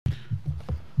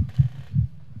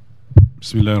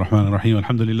بسم الله الرحمن الرحيم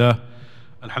الحمد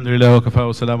لله وكفى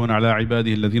وسلام على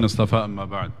عباده الذين اصطفى أما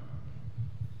بعد.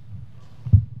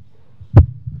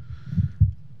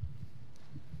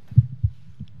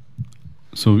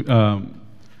 So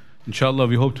inshallah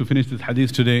we hope to finish this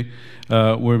hadith today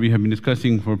where we have been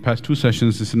discussing for past two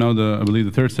sessions. This is now I believe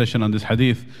the third session on this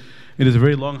hadith. It is a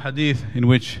very long hadith in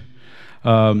which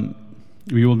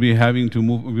we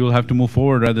will have to move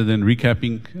forward rather than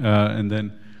recapping and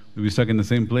then we'll be stuck in the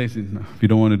same place. If you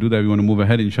don't want to do that, we want to move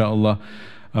ahead inshallah.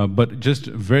 But just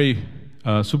very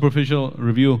superficial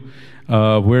review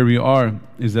where we are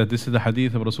is that this is the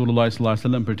hadith of Rasulullah sallallahu alaihi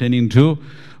wasallam pertaining to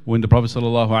when the Prophet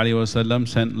sallallahu alaihi wasallam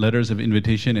sent letters of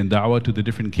invitation and da'wah to the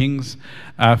different kings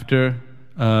after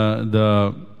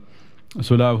the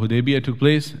Sulh of Hudaybiyah took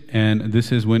place. And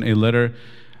this is when a letter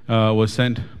was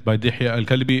sent by Dihya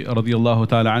al-Kalbi radiyallahu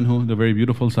ta'ala anhu, the very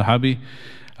beautiful sahabi,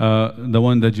 the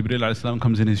one that Jibreel alayhi salam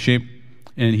comes in his shape,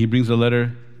 and he brings a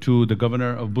letter to the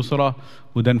governor of Busra,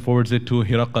 who then forwards it to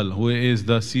Hiraqal, who is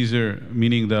the Caesar,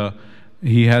 meaning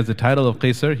he has the title of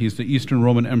Caesar, he's the Eastern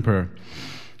Roman Emperor.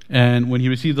 And when he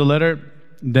received the letter,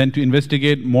 then to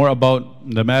investigate more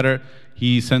about the matter,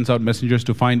 he sends out messengers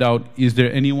to find out, is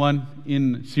there anyone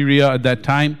in Syria at that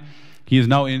time? He is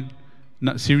now in,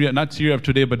 not Syria of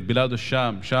today, but Bilad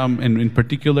al-Sham. Sham, and in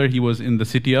particular, he was in the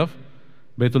city of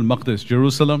Baytul Maqdis,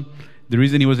 Jerusalem. The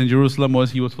reason he was in Jerusalem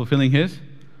was he was fulfilling his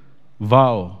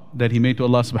vow that he made to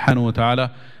Allah subhanahu wa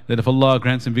ta'ala, that if Allah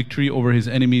grants him victory over his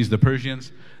enemies, the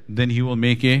Persians, then he will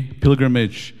make a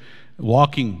pilgrimage,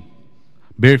 walking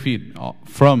bare feet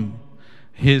from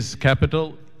his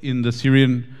capital in the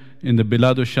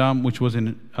Bilad al-Sham, which was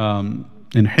in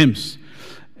Hims.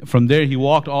 From there he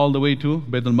walked all the way to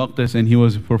Baytul Maqdis and he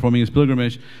was performing his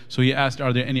pilgrimage. So he asked,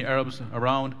 are there any Arabs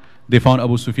around? They found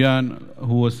Abu Sufyan,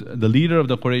 who was the leader of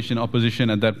the Quraysh opposition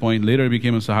at that point. Later he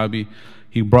became a Sahabi.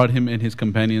 He brought him and his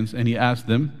companions and he asked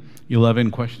them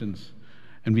 11 questions.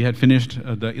 And we had finished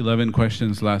the 11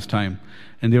 questions last time.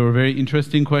 And they were very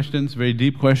interesting questions, very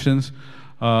deep questions,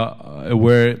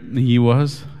 where he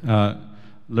was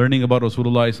learning about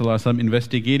Rasulullah sallallahu alaihi wasallam,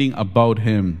 investigating about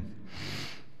him.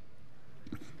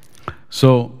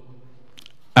 So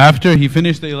after he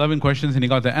finished the 11 questions and he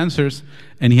got the answers,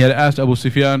 and he had asked Abu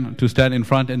Sufyan to stand in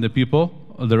front and the people,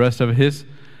 the rest of his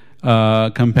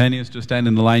companions to stand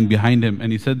in the line behind him.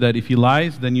 And he said that if he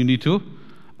lies, then you need to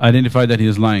identify that he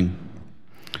is lying.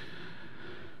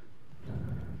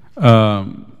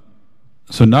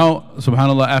 So now,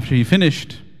 subhanAllah, after he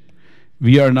finished,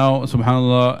 we are now,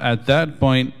 subhanAllah, at that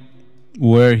point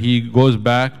where he goes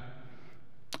back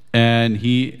and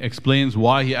he explains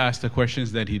why he asked the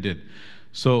questions that he did.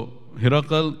 So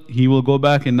Hiraqal, he will go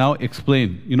back and now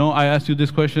explain, I asked you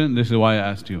this question, this is why I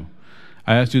asked you.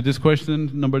 I asked you this question,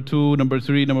 number 2, number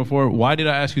 3, number 4, why did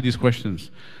I ask you these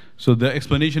questions? So the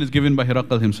explanation is given by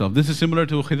Hiraqal himself. This is similar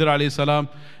to Khidr alayhi salam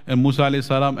and Musa alayhi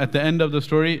salam. At the end of the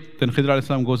story, then Khidr alayhi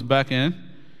salam goes back and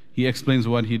he explains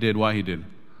what he did, why he did.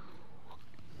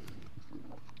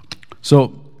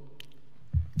 So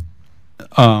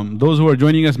those who are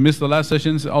joining us missed the last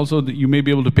sessions. Also, you may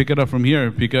be able to pick it up from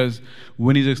here, because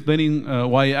when he's explaining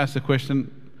why he asked the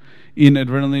question,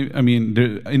 inadvertently,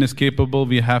 inescapable,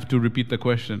 we have to repeat the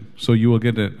question. So you will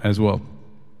get it as well.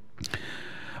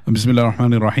 Bismillah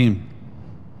ar-Rahman ar-Rahim.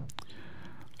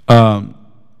 فَقَالَ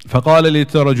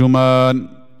لِلتَّرْجُمَانِ.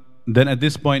 Then at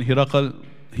this point, Hiraqal,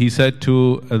 he said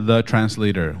to the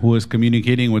translator who is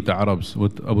communicating with the Arabs,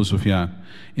 with Abu Sufyan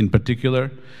in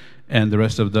particular, and the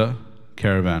rest of the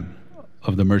caravan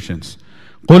of the merchants.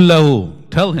 قُلْ لَهُ,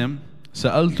 tell him,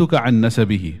 سَأَلْتُكَ عَنْ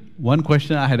نَسَبِهِ. One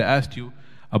question I had asked you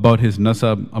about his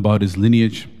nasab, about his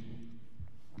lineage.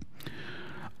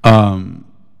 I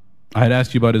had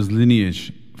asked you about his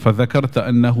lineage. فَذَكَرْتَ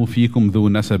أَنَّهُ فِيكُمْ ذُو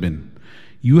نَسَبٍ.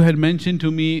 You had mentioned to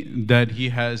me that he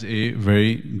has a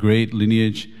very great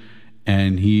lineage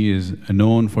and he is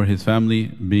known for his family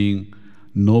being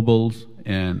nobles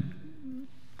and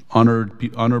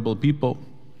honorable people.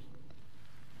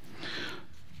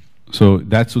 So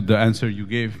that's what the answer you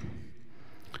gave.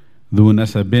 Dhu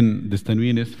nasabin, this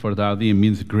tanween is for the azim,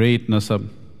 means great nasab.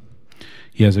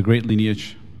 He has a great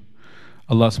lineage.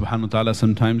 Allah subhanahu wa ta'ala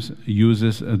sometimes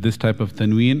uses this type of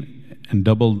tanween and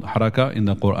double haraka in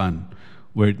the Quran,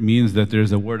 where it means that there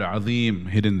is a word azim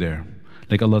hidden there.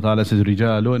 Like Allah ta'ala says,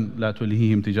 Rijalun la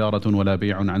tulhihim tijaratun wa la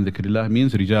bay'un an dhikrillah,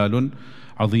 means Rijalun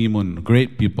azimun,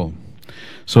 great people.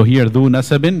 So here, Dhu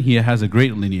nasabin, he has a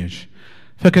great lineage.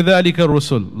 فَكَذَلِكَ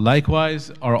الرُّسُلُ.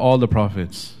 Likewise are all the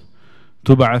prophets.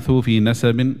 تُبْعَثُوا فِي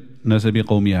نَسَبِ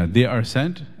قَوْمِهَا. They are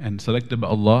sent and selected by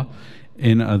Allah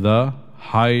in the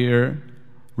higher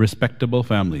respectable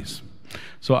families.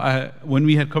 So when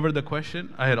we had covered the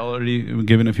question, I had already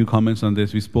given a few comments on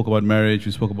this. We spoke about marriage,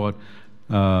 we spoke about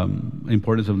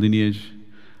importance of lineage,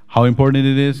 how important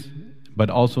it is, but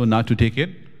also not to take it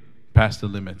past the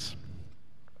limits.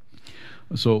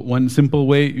 So one simple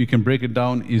way you can break it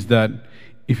down is that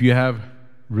if you have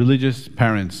religious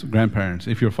parents, grandparents,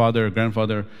 if your father or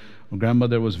grandfather or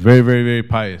grandmother was very, very, very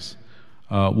pious,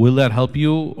 will that help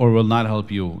you or will not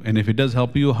help you? And if it does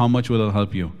help you, how much will it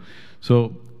help you?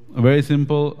 So a very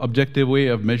simple, objective way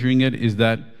of measuring it is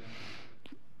that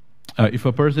if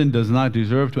a person does not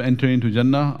deserve to enter into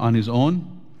Jannah on his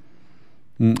own,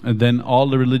 then all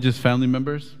the religious family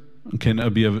members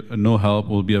can be of no help,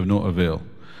 will be of no avail.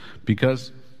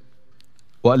 Because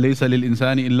وَلَيْسَ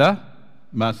لِلْإِنسَانِ إِلَّا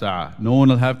مَا سَعَى. No one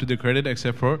will have to the credit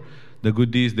except for the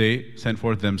good deeds they sent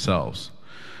forth themselves.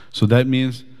 So that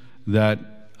means that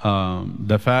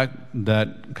the fact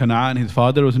that Canaan, his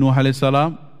father was Nuh alayhi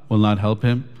salam, will not help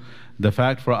him. The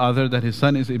fact for other that his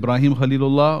son is Ibrahim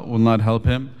Khalilullah will not help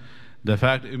him. The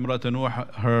fact Imrat Nuh,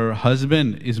 her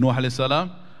husband, is Nuh alayhi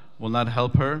salam, will not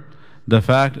help her. The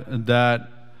fact that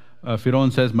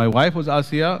Fir'aun says, my wife was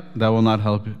Asiya, that will not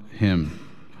help him.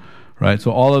 Right? So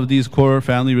all of these core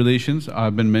family relations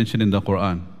have been mentioned in the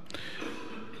Quran.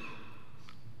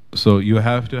 So you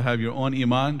have to have your own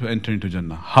iman to enter into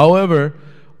Jannah. However,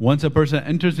 once a person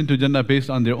enters into Jannah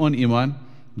based on their own iman,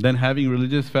 then having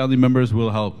religious family members will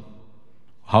help.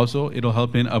 How so? It'll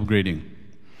help in upgrading.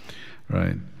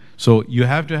 Right? So you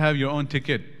have to have your own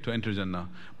ticket to enter Jannah.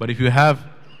 But if you have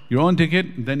your own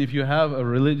ticket, then if you have a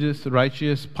religious,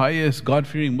 righteous, pious,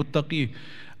 God-fearing, muttaqi,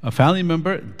 a family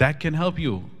member, that can help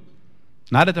you.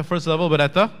 Not at the first level, but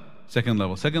at the second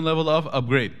level. Second level of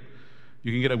upgrade.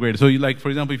 You can get upgraded. So you, like, for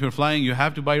example, if you're flying, you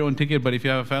have to buy your own ticket, but if you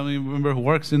have a family member who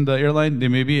works in the airline, they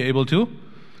may be able to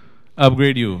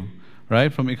upgrade you,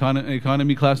 right? From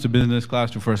economy class to business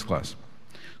class to first class.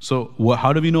 So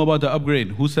how do we know about the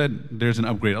upgrade? Who said there's an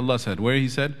upgrade? Allah said. Where He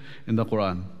said? In the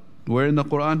Quran. Where in the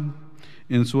Quran?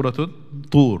 In Surah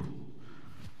Tur.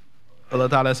 Allah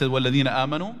Ta'ala said, وَالَّذِينَ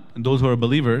آمَنُوا, and those who are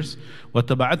believers,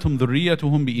 وَاتَّبَعَتْهُمْ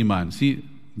ذُرِّيَّتُهُمْ بِإِيمَانٍ. See,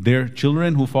 their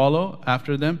children who follow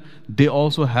after them, they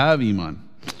also have iman.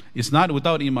 It's not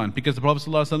without iman, because the Prophet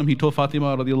ﷺ, he told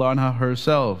Fatima radiallahu anha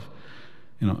herself,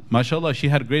 mashallah, she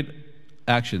had great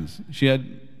actions. She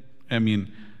had,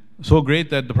 so great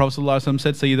that the Prophet ﷺ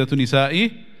said, Sayyidatu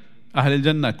Nisa'i Ahl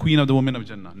al-Jannah, queen of the women of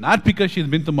Jannah. Not because she's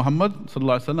bint Muhammad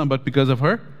ﷺ, but because of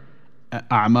her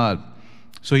a'mal.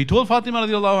 So he told Fatima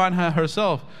radiallahu anha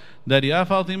herself that, Ya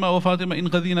Fatima, O Fatima,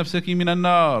 inqadhi nafsaki min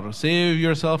an-nar, save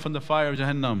yourself from the fire of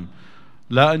Jahannam.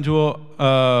 La anju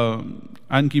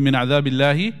anki min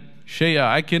adhabillahi shay'a.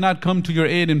 I cannot come to your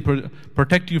aid and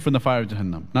protect you from the fire of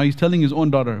Jahannam. Now he's telling his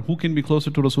own daughter, who can be closer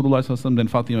to Rasulullah sallallahu alaihi wasallam than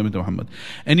Fatima bint Muhammad?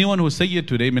 Anyone who is Sayyid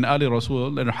today, min Ali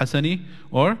Rasul, or Hassani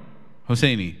or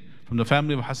Husayni, from the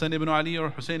family of Hassan ibn Ali or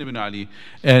Hussein ibn Ali.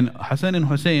 And Hassan and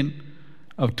Hussein,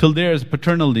 till there is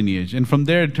paternal lineage, and from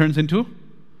there it turns into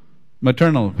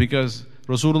maternal, because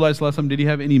Rasulullah sallallahu alaihi wasallam, did he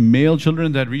have any male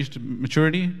children that reached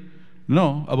maturity?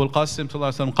 No. Abu al-Qasim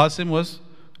sallallahu alaihi wasallam, Qasim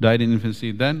died in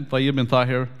infancy. Then Tayyib and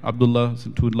Tahir, Abdullah,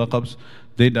 two laqabs,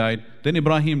 they died. Then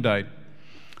Ibrahim died.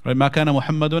 Right? Ma kana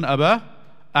Muhammadun aba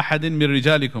ahadin min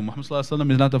rijalikum. Muhammad sallallahu alaihi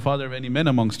wasallam is not the father of any men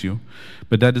amongst you,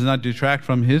 but that does not detract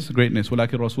from his greatness.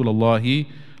 Walakin Rasulullahi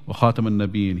wa khatam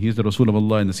an-nabiyyin. He is the Rasul of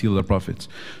Allah and the seal of the prophets.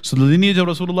 So the lineage of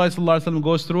Rasulullah sallallahu alaihi wasallam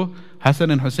goes through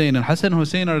Hassan and Hussein, and Hassan and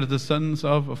Hussein are the sons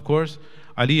of course,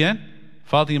 Ali and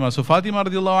Fatima. So Fatima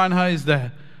radiallahu anha is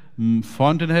the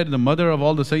fountainhead, the mother of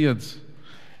all the Sayyids.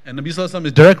 And Nabi sallallahu alaihi wasallam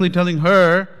is directly telling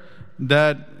her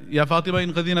that, Ya Fatima,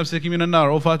 inqadhi nafsaki min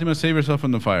an-nar, O Fatima, save yourself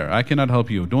from the fire. I cannot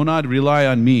help you. Do not rely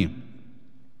on me.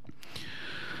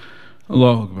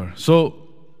 Allahu Akbar. So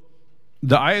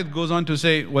the ayat goes on to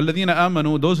say, وَالَّذِينَ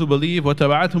آمَنُوا, those who believe,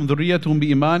 وَتَبَعَتْهُمْ ذُرِّيَّتُهُمْ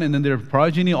بِإِيمَانٍ, and then their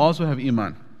progeny also have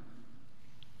iman.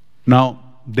 Now,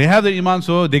 they have their iman,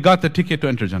 so they got the ticket to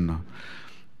enter Jannah.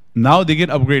 Now they get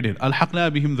upgraded. أَلْحَقْنَا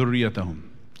بِهِمْ ذُرِّيَّتَهُمْ.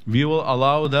 We will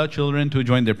allow the children to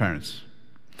join their parents.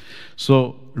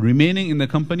 So remaining in the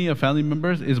company of family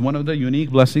members is one of the unique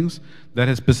blessings that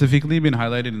has specifically been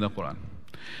highlighted in the Quran.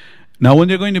 Now when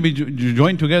they're going to be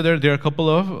joined together, there are a couple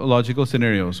of logical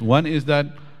scenarios. One is that,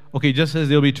 okay, just as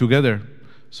they'll be together,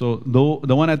 so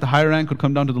the one at the higher rank could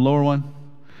come down to the lower one.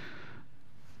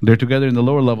 They're together in the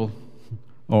lower level.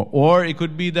 Or it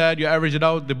could be that you average it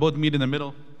out, they both meet in the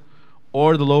middle.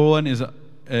 Or the lower one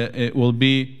it will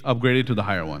be upgraded to the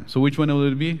higher one. So which one will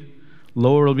it be?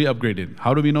 Lower will be upgraded.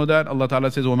 How do we know that? Allah Ta'ala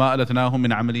says, وَمَا أَلَتْنَاهُمْ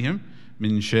مِنْ عَمَلِهِمْ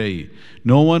مِنْ شَيْءٍ.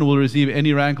 No one will receive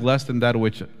any rank less than that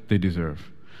which they deserve.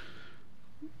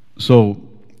 So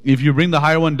if you bring the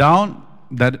higher one down,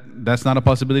 that's not a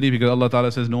possibility, because Allah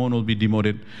Ta'ala says no one will be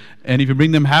demoted. And if you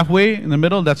bring them halfway in the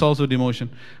middle, that's also demotion.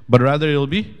 But rather it will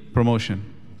be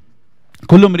promotion.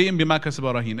 كُلُّ امْرِئٍ بِمَا كَسَبَ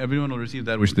رَهِينٌ. Everyone will receive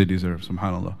that which they deserve.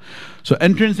 Subhanallah. So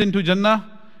entrance into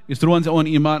Jannah is through one's own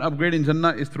iman. Upgrade in Jannah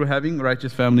is through having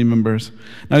righteous family members.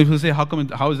 Now if you say,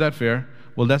 how is that fair?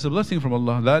 Well, that's a blessing from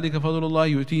Allah. ذَلِكَ فَضْلُ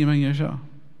اللَّهِ يُؤْتِيهِ مَن يَشَاءُ.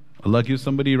 Allah gives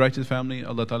somebody righteous family,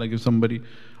 Allah Ta'ala gives somebody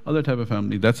other type of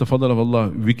family. That's the fadl of Allah.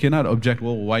 We cannot object,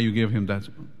 well, why you gave him that?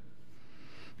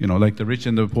 You know, like the rich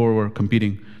and the poor were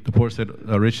competing. The poor said,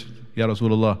 rich, Ya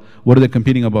Rasulullah, what are they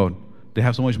competing about? They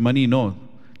have so much money? No.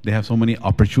 They have so many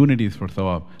opportunities for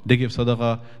thawab. They give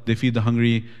sadaqah, they feed the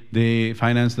hungry, they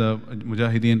finance the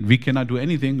mujahideen. We cannot do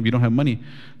anything, we don't have money.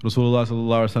 Rasulullah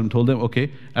sallallahu alaihi wasallam told them,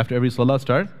 okay, after every salah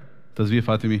start, Tasbih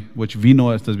Fatimi, which we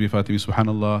know as Tasbih Fatimi,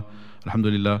 Subhanallah,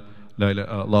 Alhamdulillah, La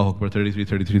ilaha, Allahu Akbar, 33,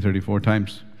 33, 34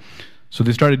 times. So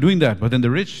they started doing that. But then the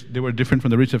rich, they were different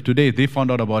from the rich of today. They found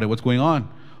out about it. What's going on?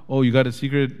 Oh, you got a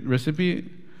secret recipe?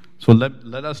 So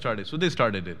let us start it. So they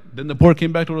started it. Then the poor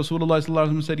came back to Rasulullah sallallahu alaihi wasallam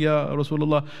and said, Ya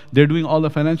Rasulullah, they're doing all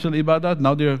the financial ibadat.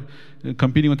 Now they're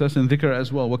competing with us in dhikr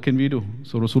as well. What can we do?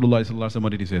 So Rasulullah sallallahu alaihi wasallam, what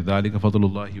did he say? ذَلِكَ فَضْلُ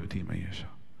اللَّهِ يُؤْتِيهِ مَن يَشَاءُ.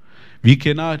 We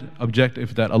cannot object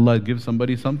if that Allah gives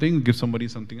somebody something, gives somebody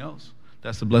something else.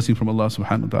 That's the blessing from Allah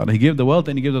subhanahu wa ta'ala. He gave the wealth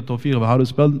and He gave the tawfiq of how to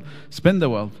spend the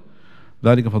wealth.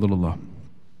 ذَلِكَ فَضْلُ اللَّهِ.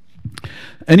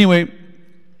 Anyway,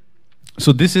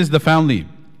 so this is the family.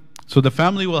 So the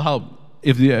family will help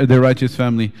if they're righteous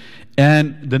family.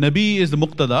 And the Nabi is the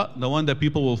muqtada, the one that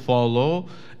people will follow.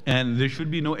 And there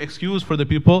should be no excuse for the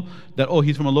people that, oh,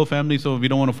 he's from a low family, so we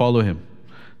don't want to follow him.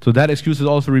 So that excuse is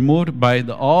also removed by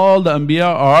all the Anbiya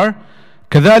are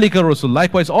كَذَلِكَ الرُّسُلُ.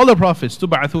 Likewise, all the prophets,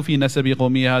 تُبْعَثُوا فِي نَسَبِ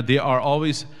قَوْمِهَا, they are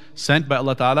always sent by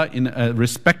Allah Ta'ala in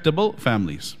respectable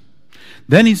families.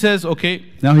 Then he says, okay,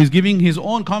 now he's giving his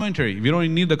own commentary. We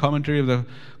don't need the commentary of the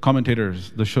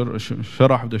commentators, the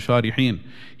sharah of the sharihin.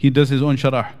 He does his own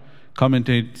sharah,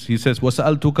 commentates. He says,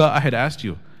 وَسَأَلْتُكَ, I had asked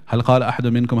you, هَلْ قَالَ أَحَدٌ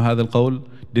مِنْكُمْ هَذَا الْقَوْلِ.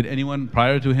 Did anyone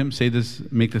prior to him say this,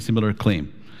 make a similar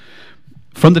claim?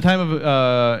 From the time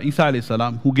of Isa alayhi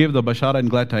salam, who gave the bashara and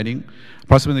glad tiding,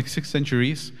 approximately 6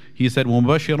 centuries, he said,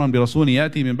 وَمُبَشِّرًا بِرَسُولٍ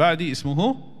يَأْتِي مِنْ بَعْدِي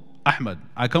اسْمُهُ Ahmad.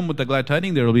 I come with the glad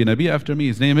tiding, there will be a Nabi after me,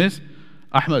 his name is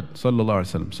Ahmad sallallahu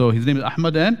alaihi wasallam. So his name is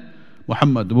Ahmad and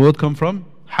Muhammad. The word come from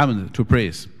hamd, to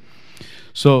praise.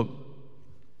 So,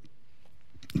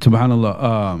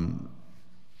 subhanallah,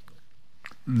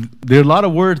 there are a lot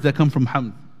of words that come from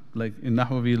hamd. Like in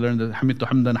Nahwa we learned that hamidtu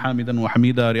hamdan hamidan wa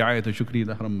hamida ri'ayata shukri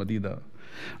dahram madida.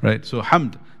 Right? So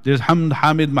hamd, there's hamd,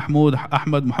 hamid, mahmud,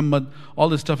 ahmad, muhammad, all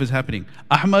this stuff is happening.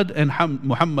 Ahmad and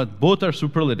Muhammad, both are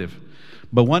superlative.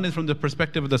 But one is from the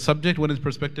perspective of the subject, one is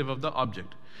perspective of the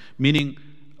object. Meaning,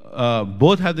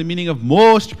 both have the meaning of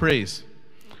most praise.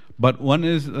 But one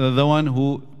is the one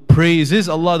who praises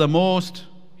Allah the most,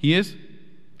 he is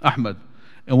Ahmad.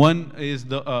 And one is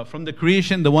from the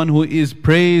creation, the one who is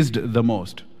praised the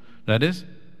most. That is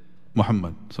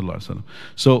Muhammad sallallahu alaihi wasallam.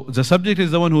 So the subject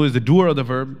is the one who is the doer of the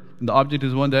verb, and the object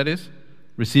is one that is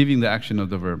receiving the action of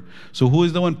the verb. So who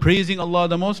is the one praising Allah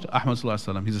the most? Ahmad sallallahu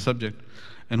alaihi wasallam. He's the subject.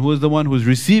 And who is the one who is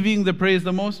receiving the praise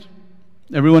the most?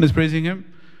 Everyone is praising him.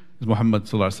 Is Muhammad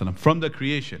sallallahu alaihi wasallam. From the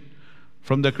creation.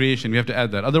 From the creation, we have to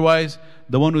add that. Otherwise,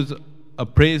 the one who's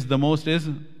praised the most is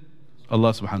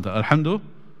Allah subhanahu wa ta'ala. Alhamdulillah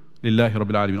Rabbil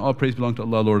Alameen. All praise belongs to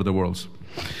Allah, Lord of the worlds.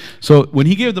 So when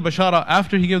he gave the bashara,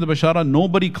 after he gave the bashara,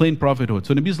 nobody claimed prophethood.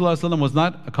 So Nabi sallallahu alaihi wasallam was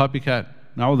not a copycat.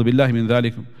 Na'udhu billahi min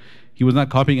dhalik. He was not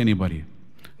copying anybody.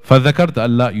 فَذَكَرْتَ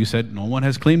Allah, you said, no one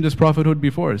has claimed this prophethood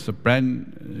before. It's a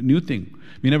brand new thing.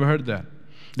 We never heard that.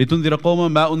 لِتُنذِرَ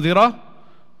قَوْمًا مَا أُنذِرَ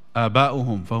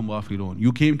آبَاؤُهُمْ فَهُمْ غَافِلُونَ.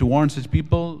 You came to warn such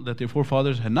people that their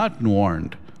forefathers had not been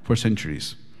warned for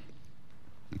centuries.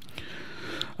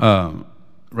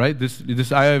 Right?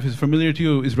 This ayah, if it's familiar to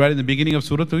you, is right in the beginning of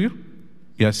surah to you.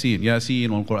 Yasin, Yasin,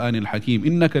 wal Qur'an al-Hakim.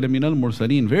 Innaka laminal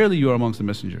mursaleen. Verily you are amongst the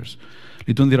messengers.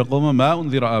 لِتُنذِرَ قَوْمًا مَا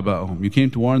أُنذِرَ آبَاؤُهُمْ. You came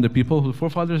to warn the people whose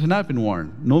forefathers had not been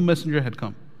warned. No messenger had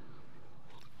come.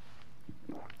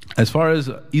 As far as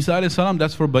Isa alayhi salam,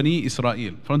 that's for Bani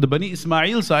Israel. From the Bani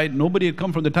Ismail side, nobody had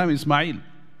come from the time of Ismail.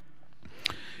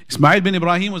 Ismail bin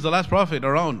Ibrahim was the last prophet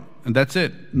around, and that's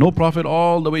it. No prophet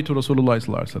all the way to Rasulullah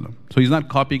sallallahu alaihi wasallam. So he's not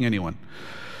copying anyone.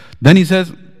 Then he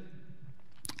says,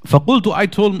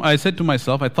 فَقُلْتُ, I said to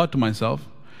myself, I thought to myself,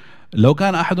 لو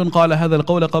كان أحد قال هذا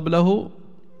القول قبله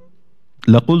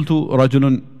لقلت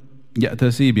رجل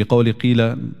يأتسي بقول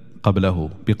قيل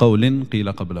قبله بقول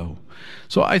قيل قبله.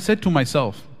 So I said to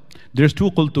myself, there's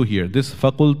two qultu here. This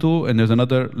faqultu and there's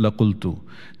another laqultu.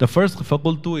 The first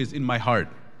faqultu is in my heart.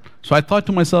 So I thought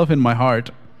to myself in my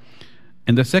heart,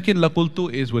 and the second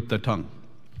laqultu is with the tongue.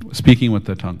 speaking with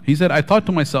the tongue. He said, I thought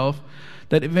to myself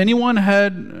that if anyone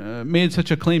had made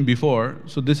such a claim before,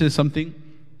 so this is something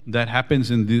that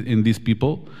happens in these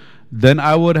people, then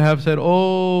I would have said,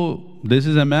 oh, this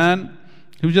is a man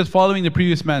who's just following the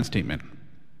previous man's statement.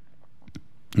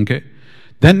 Okay.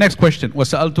 Then next question,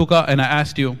 وَسَأَلْتُكَ, and I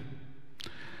asked you,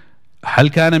 هَلْ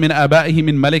كَانَ مِنْ آبَائِهِ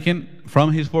مِنْ مَلِكٍ,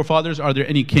 from his forefathers are there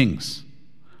any kings?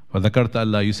 فَذَكَرْتَ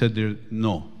اللَّهِ, you said there,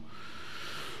 no.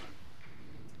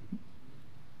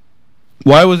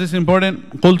 Why was this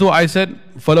important? قُلْتُ, I said,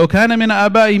 فَلَوْ كَانَ مِنْ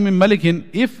آبَائِهِ مِنْ مَلِكٍ,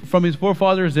 if from his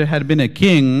forefathers there had been a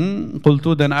king,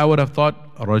 قُلْتُ, then I would have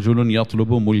thought, رَجُلٌ يَطْلُبُ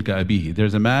مُلْكَ أَبِيهِ,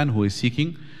 there's a man who is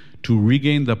seeking to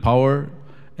regain the power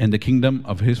and the kingdom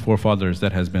of his forefathers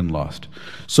that has been lost.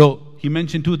 So he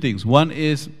mentioned two things. One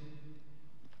is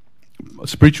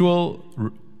spiritual,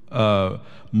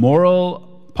 moral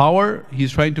power.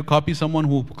 He's trying to copy someone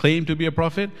who claimed to be a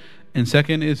prophet. And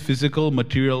second is physical,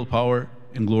 material power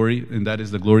and glory, and that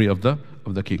is the glory of the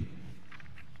king.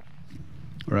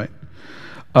 All right.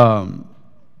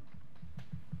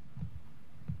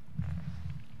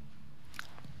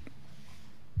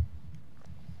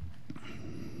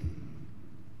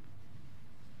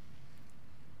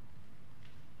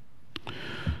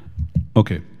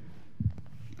 Okay.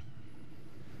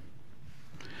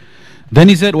 Then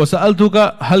he said,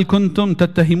 وَسَأَلْتُكَ هَلْ كُنْتُمْ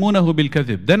تَتَّهِمُونَهُ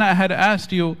بِالْكَذِبِ. Then I had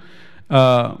asked you,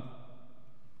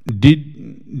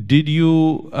 did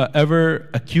you ever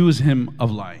accuse him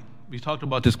of lying? We talked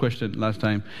about this question last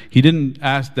time. He didn't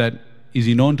ask that, is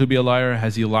he known to be a liar?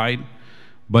 Has he lied?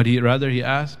 But rather he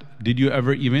asked, did you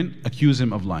ever even accuse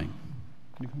him of lying?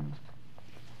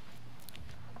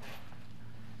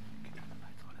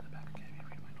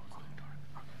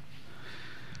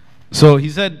 So he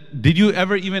said, did you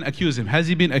ever even accuse him? Has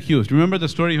he been accused? Remember the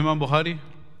story of Imam Bukhari?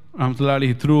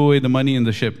 He threw away the money in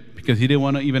the ship because he didn't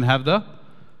want to even have the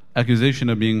accusation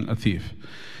of being a thief.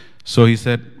 So he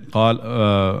said,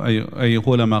 فَذَكَرْتَ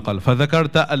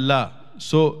اللَّهِ.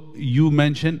 So you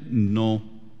mentioned, no,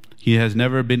 he has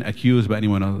never been accused by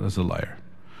anyone else as a liar.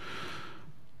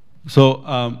 So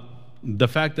the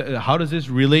fact that, how does this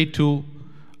relate to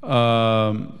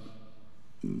him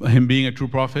being a true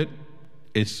prophet?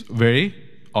 It's very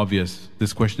obvious.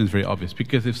 This question is very obvious,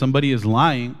 because if somebody is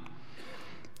lying,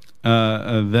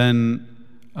 then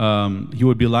he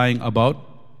would be lying about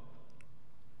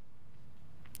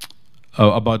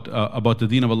the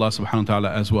deen of Allah subhanahu wa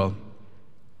ta'ala as well.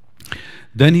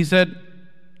 Then he said,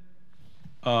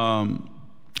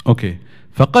 okay,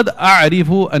 فَقَدْ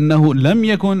أَعْرِفُ أَنَّهُ لَمْ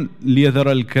يَكُنْ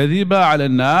لِيَذَرَ الْكَذِبَ عَلَى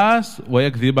النَّاسِ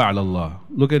وَيَكْذِبَ عَلَى اللَّهِ.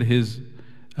 Look at his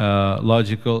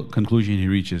logical conclusion he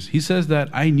reaches. He says that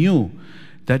I knew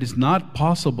that it's not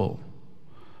possible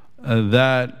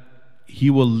that he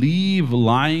will leave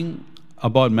lying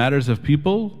about matters of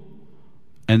people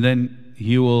and then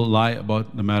he will lie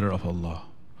about the matter of Allah.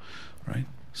 Right?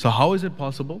 So how is it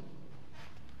possible?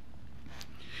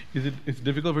 It's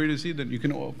difficult for you to see? Then you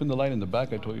can open the light in the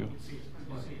back, I told you.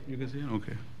 You can see it?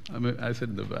 Okay. I said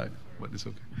in the back, but it's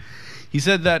okay. He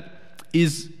said that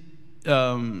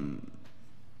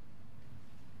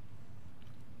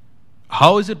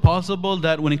how is it possible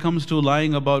that when it comes to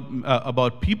lying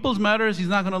about people's matters, he's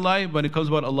not going to lie, but when it comes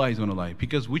about Allah, he's going to lie?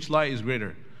 Because which lie is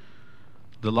greater?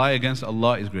 The lie against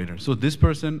Allah is greater. So this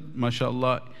person,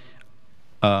 mashallah,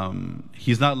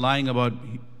 he's not lying about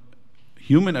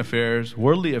human affairs,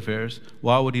 worldly affairs.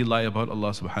 Why would he lie about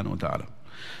Allah subhanahu wa ta'ala?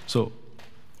 So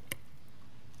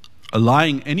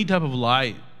lying, any type of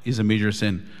lie is a major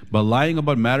sin, but lying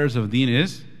about matters of deen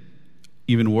is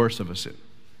even worse of a sin.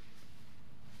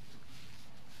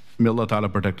 May Allah ta'ala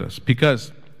protect us.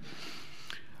 Because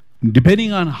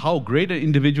depending on how great an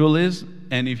individual is,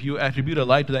 and if you attribute a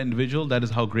lie to that individual, that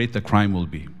is how great the crime will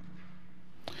be.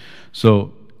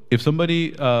 So if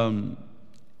somebody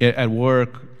at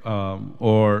work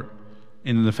or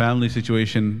in the family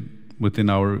situation within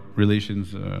our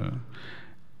relations,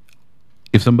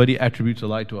 if somebody attributes a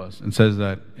lie to us and says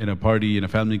that in a party, in a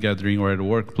family gathering, or at a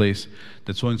workplace,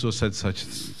 that so-and-so said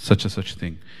such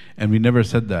thing, and we never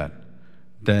said that,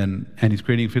 then, and he's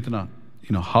creating fitna,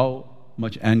 how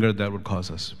much anger that would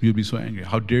cause us. We would be so angry.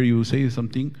 How dare you say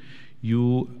something?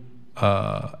 You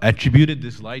attributed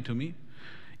this lie to me.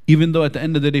 Even though at the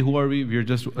end of the day, who are we? We are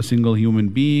just a single human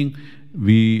being.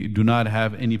 We do not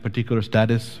have any particular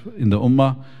status in the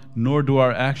ummah, nor do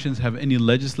our actions have any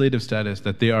legislative status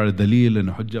that they are a dalil and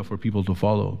a hujjah for people to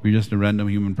follow. We're just a random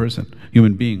human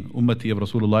being. Ummati of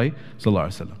Rasulullah sallallahu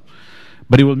alaihi wasallam.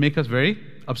 But it will make us very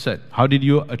upset. How did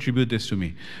you attribute this to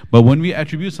me? But when we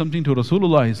attribute something to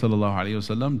Rasulullah sallallahu alaihi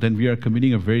wasallam, then we are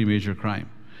committing a very major crime.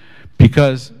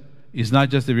 Because it's not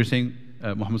just that we're saying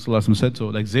Muhammad sallallahu alaihi wasallam said so.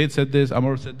 Like Zayd said this,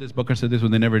 Amr said this, Bakr said this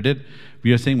when they never did.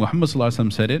 We are saying Muhammad sallallahu alaihi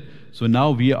wasallam said it. So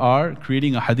now we are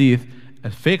creating a hadith, a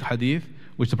fake hadith,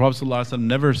 which the Prophet sallallahu alaihi wasallam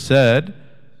never said,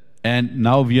 and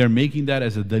now we are making that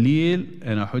as a dalil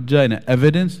and a hujjah and an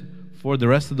evidence for the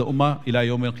rest of the ummah ila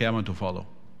yawm al-qiyamah to follow.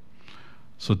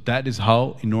 So that is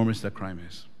how enormous that crime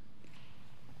is.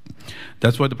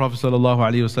 That's why the Prophet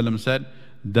ﷺ said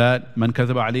that man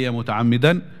kadhaba alayya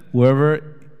muta'ammidan, whoever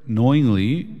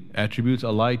knowingly attributes a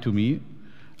lie to me,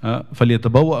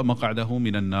 فَلْيَتَبَوَّأْ مَقْعَدَهُ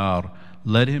مِنَ النَّارِ,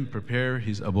 let him prepare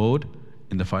his abode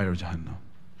in the fire of Jahannam.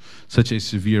 Such a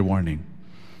severe warning.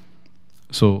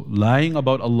 So lying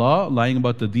about Allah, lying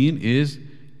about the deen is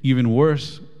even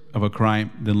worse of a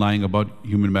crime than lying about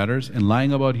human matters. And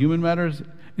lying about human matters,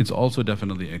 it's also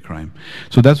definitely a crime.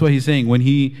 So that's why he's saying when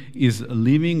he is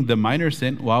leaving the minor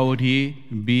sin, why would he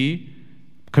be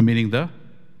committing the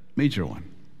major one?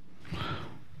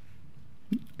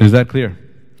 Is that clear?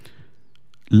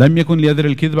 لم يكن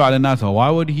ليذر الكذب على الناس. Why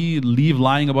would he leave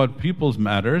lying about people's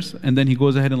matters and then he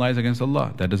goes ahead and lies against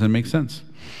Allah? That doesn't make sense.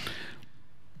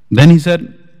 Then he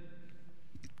said,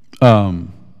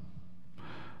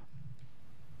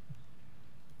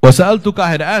 وَسَأَلْتُكَ, I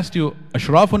had asked you,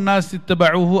 أَشْرَافُ النَّاسِ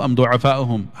اتَّبَعُوهُ أَمْ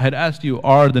ضُعَفَاؤُهُم, I had asked you,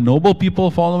 are the noble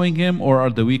people following him or are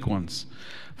the weak ones?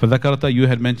 فَذَكَرْتَ, you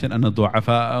had mentioned أَنَّ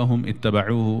ضُعَفَاءَهُم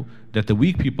اتَّبَعُوهُ, that the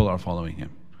weak people are following him.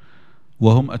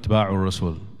 وَهُمْ أَتْبَاعُ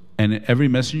الرَّسُولِ, and every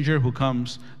messenger who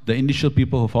comes, the initial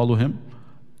people who follow him,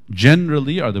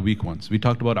 generally are the weak ones. We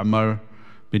talked about Ammar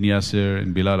bin Yasir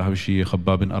and Bilal Habshi,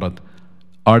 Khabbab bin Arad.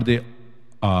 Are they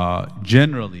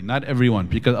generally, not everyone,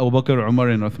 because Abu Bakr, Umar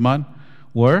and Uthman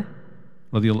were,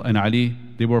 and Ali,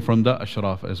 they were from the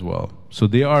Ashraf as well. So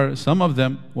they are, some of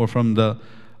them were from the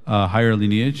higher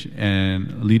lineage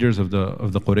and leaders of the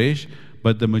Quraysh,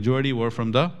 but the majority were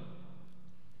from the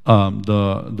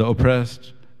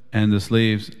oppressed and the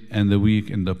slaves and the weak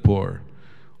and the poor.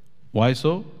 Why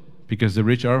so? Because the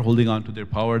rich are holding on to their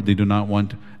power. They do not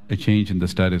want a change in the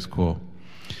status quo.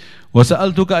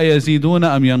 وَسَأَلْتُكَ أَيَزِيدُونَ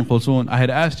أَمْ يَنْقُصُونَ, I had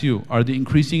asked you, are they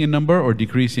increasing in number or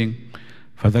decreasing?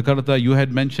 فَذَكَرْتَ, you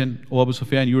had mentioned, O Abu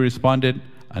Sufyan, you responded,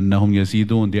 أَنَّهُمْ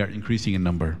يَزِيدُونَ, they are increasing in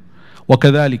number.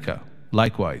 وَكَذَلِكَ,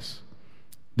 likewise.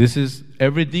 This is,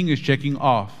 everything is checking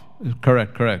off.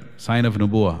 Correct. Sign of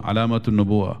Nubuwah, Alamatul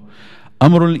Nubuwah.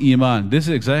 Amrul Iman, this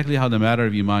is exactly how the matter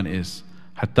of Iman is.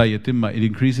 Hatta yatimma, it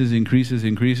increases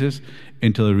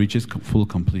until it reaches full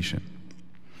completion.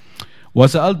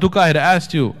 وَسَأَلْتُكَ, I had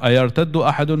asked you, أَيَرْتَدُّ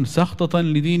أَحَدٌ سَخْطَةً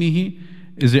لِدِينِهِ,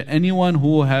 is there anyone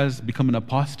who has become an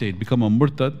apostate, become a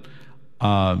murtad,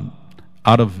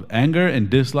 out of anger and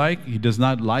dislike? He does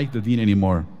not like the deen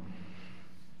anymore.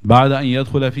 بَعْدَ أَن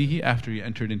يَدْخُلَ فِيهِ, after he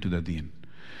entered into the deen.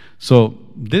 So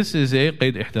this is a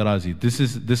qaid ihtirazi. This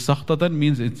sakhtatan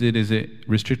means it is a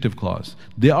restrictive clause.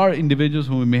 There are individuals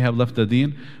who may have left the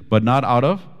deen, but not out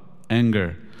of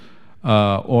anger,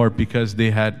 or because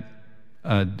they had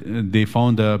they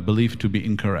found the belief to be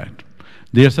incorrect.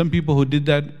 There are some people who did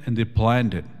that and they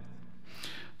planned it.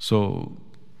 So,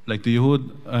 like the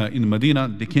Yahud in Medina,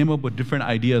 they came up with different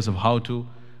ideas of how to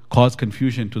cause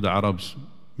confusion to the Arabs,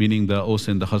 meaning the Aus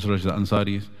and the Khazraj, the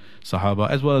Ansaris, Sahaba,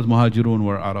 as well as Muhajirun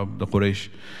were Arab, the Quraysh.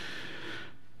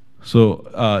 So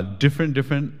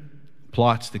different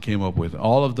plots they came up with.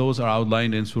 All of those are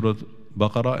outlined in Surah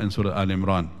Baqarah and Surah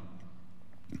Al-Imran.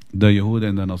 The Yahud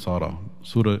and the Nasara.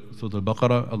 Surah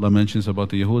Al-Baqarah, Allah mentions about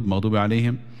the Yahud, Maghdubi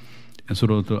alayhim. And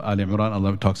Surah Al-Imran,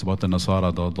 Allah talks about the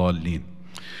Nasara, the Dhalleen.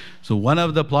 So one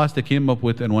of the plots they came up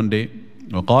with in one day,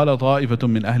 وَقَالَ طَائِفَةٌ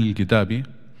مِّنْ أَهْلِ الْكِتَابِ,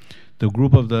 the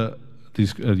group of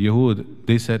these Yahud,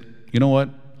 they said, you know what?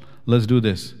 Let's do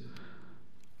this.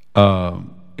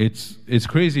 It's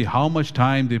crazy how much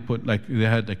time they put, like they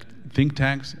had like think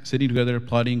tanks sitting together,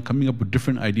 plotting, coming up with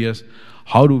different ideas.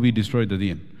 How do we destroy the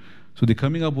deen? So they're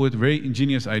coming up with very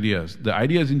ingenious ideas. The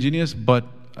idea is ingenious, but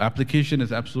application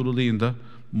is absolutely in the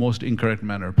most incorrect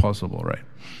manner possible, right?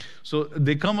 So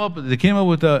they came up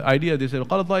with the idea. They said,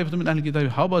 قَالَ طَائِفَةٌ مِّنْ أَهْلِ الْكِتَابِ,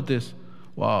 how about this?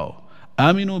 Wow.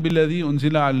 آمِنُوا بِالَّذِي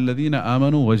أُنزِلَ عَلَى الَّذِينَ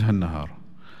آمَنُوا وَجْهَ النَّهَارِ.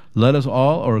 Let us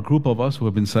all, or a group of us who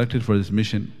have been selected for this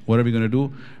mission, what are we going to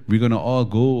do? We're going to all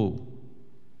go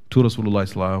to Rasulullah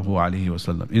sallallahu alaihi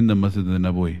wasallam in the Masjid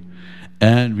al-Nabawi,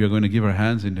 and we are going to give our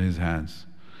hands into his hands,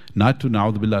 not to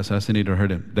na'udhu billah assassinate or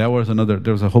hurt him. There was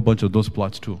a whole bunch of those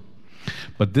plots too.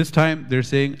 But this time they're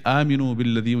saying, Aminu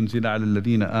billadhi unzila ala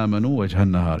alladhina amanu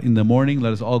wajhan nahar. In the morning,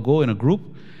 let us all go in a group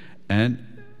and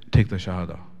take the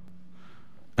shahada.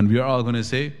 And we are all going to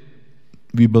say,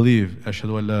 we believe,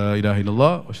 Ashhadu an la ilaha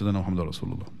illallah, wa ashhadu anna Muhammadan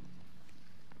Rasulullah.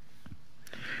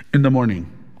 In the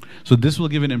morning. So this will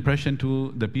give an impression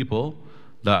to the people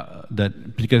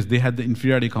that because they had the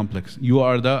inferiority complex. You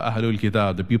are the Ahlul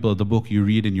Kitab, the people of the book, you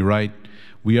read and you write.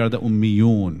 We are the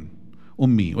Ummiyun.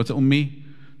 Ummi. What's Ummi?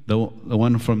 The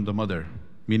one from the mother.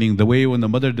 Meaning the way when the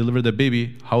mother delivered the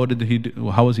baby, how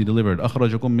was he delivered?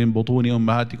 أخرجكم من بطون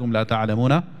أمهاتكم لا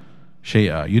تعلمون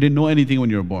شيئا. You didn't know anything when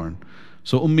you were born.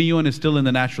 So Ummiyun is still in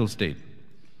the natural state.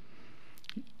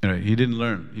 Right? He didn't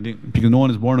learn. Because no one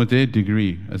is born with a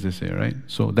degree, as they say, right?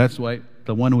 So that's why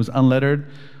the one who is unlettered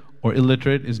or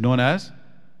illiterate is known as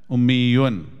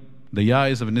Ummiyun. The ya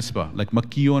is of nisbah, like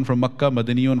Makkiyun from Makkah,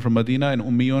 Madaniyun from Medina, and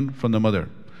Ummiyun from the mother.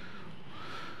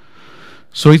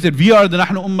 So he said, we are the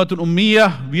Nahnu Ummatun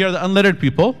Ummiyah, we are the unlettered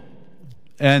people.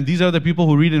 And these are the people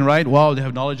who read and write. Wow, they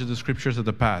have knowledge of the scriptures of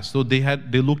the past. So they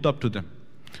looked up to them.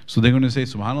 So they're going to say,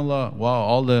 Subhanallah, wow,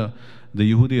 all the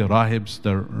Yehudi rahibs,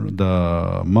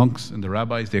 the monks and the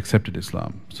rabbis, they accepted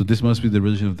Islam. So this must be the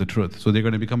religion of the truth. So they're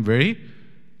going to become very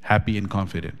happy and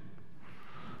confident.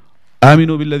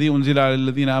 Aminu billadhi unzila ala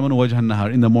alladhina amanu wajhan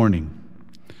nahar, in the morning.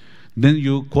 Then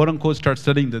you quote unquote start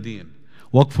studying the deen.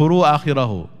 Waqfuru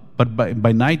akhirahu. But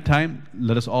by night time,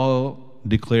 let us all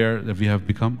declare that we have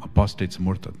become apostates,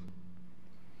 murtad.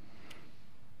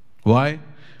 Why?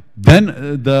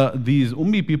 Then these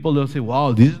Ummi people, they'll say,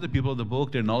 wow, these are the people of the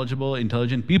book, they're knowledgeable,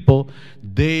 intelligent people.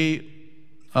 They're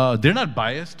not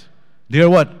biased. They're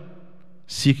what?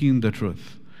 Seeking the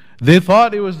truth. They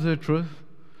thought it was the truth.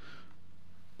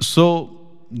 So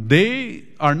they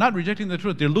are not rejecting the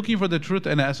truth. They're looking for the truth,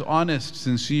 and as honest,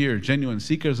 sincere, genuine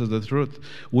seekers of the truth,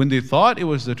 when they thought it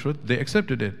was the truth, they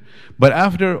accepted it. But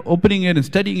after opening it and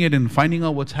studying it and finding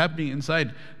out what's happening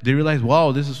inside, they realize,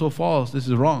 wow, this is so false, this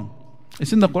is wrong.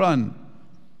 It's in the Quran,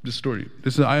 this story.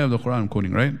 This is the ayah of the Quran I'm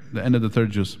quoting, right? The end of the third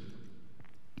juz.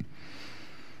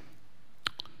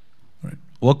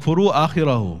 وَقْفُرُوا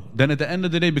آخِرَهُ. Then at the end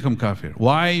of the day become kafir.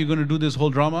 Why are you going to do this whole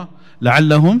drama?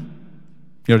 لَعَلَّهُمْ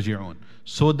يَرْجِعُونَ.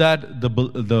 So that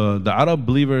the Arab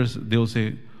believers, they'll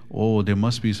say, oh, there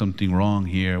must be something wrong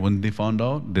here. When they found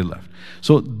out, they left.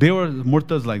 So they were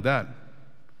murtads like that.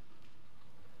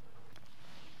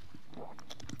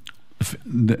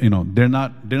 They're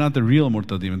not the real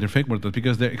murtad even. They're fake murtad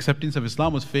because their acceptance of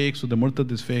Islam was fake, so the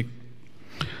murtad is fake.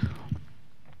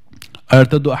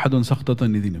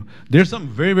 There's some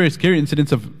very, very scary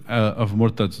incidents of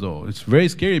murtads though. It's very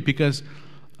scary because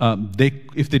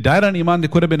if they died on Iman, they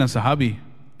could have been a Sahabi.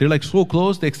 They're like so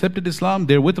close, they accepted Islam,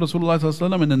 they're with Rasulullah sallallahu alaihi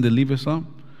wasallam, and then they leave Islam.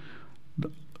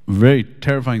 Very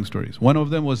terrifying stories. One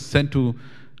of them was sent to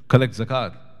collect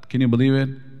zakat. Can you believe it?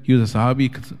 He was a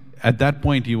Sahabi. At that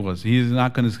point he's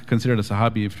not considered a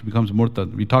Sahabi if he becomes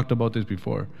murtad. We talked about this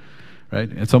before. Right?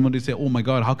 And someone would say, oh my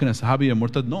God, how can a Sahabi be a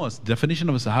murtad? No, the definition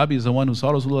of a Sahabi is the one who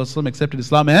saw Rasulullah sallallahu alaihi wasallam, accepted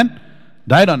Islam and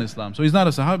died on Islam. So he's not a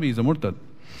Sahabi, he's a murtad.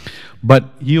 But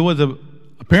he was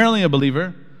apparently a believer,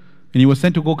 and he was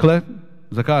sent to go collect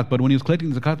zakat. But when he was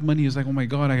collecting zakat money, he was like, oh my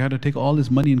God, I had to take all this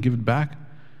money and give it back.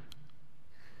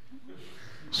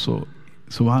 So,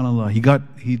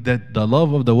 subhanAllah, the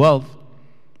love of the wealth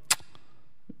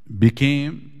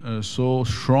became so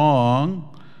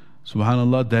strong,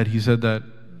 subhanAllah, that he said that,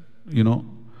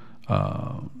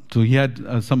 so he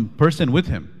had some person with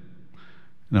him,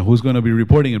 who's going to be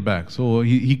reporting it back. So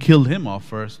he killed him off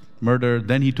first, murder,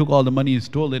 then he took all the money, he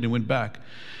stole it and went back.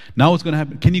 Now what's going to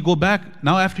happen? Can he go back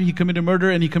now after he committed murder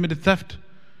and he committed theft?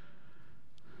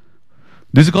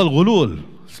 This is called ghulul,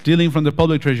 stealing from the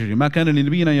public treasury.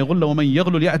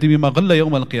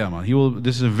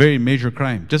 This is a very major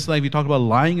crime. Just like we talked about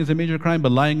lying is a major crime,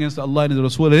 but lying against Allah and His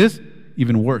Rasul is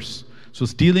even worse. So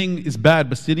stealing is bad,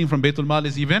 but stealing from Baytul Mal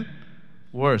is even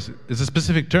worse. It's a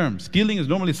specific term. Stealing is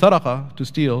normally sadaqah, to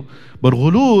steal, but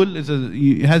ghulul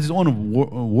it has its own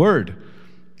word.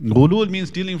 Ghulul means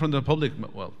stealing from the public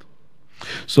wealth.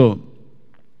 So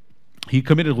he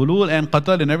committed ghulul and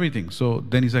qatal and everything. So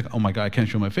then he's like, oh my God, I can't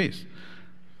show my face.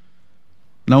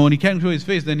 Now when he can't show his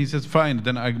face, then he says, fine,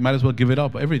 then I might as well give it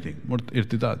up, everything.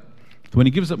 Irtidad. So when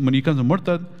he becomes a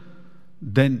murtad,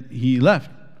 then he left.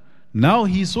 Now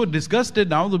he's so disgusted,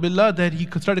 na'udhu billah, that he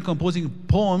started composing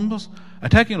poems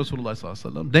attacking Rasulullah sallallahu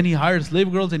alaihi wasallam. Then he hired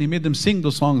slave girls and he made them sing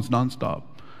those songs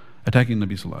non-stop, attacking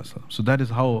Nabi sallallahu alaihi wasallam. So that is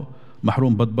how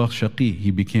mahrum, badbakh, shaqi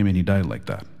he became, and he died like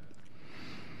that.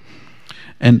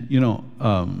 And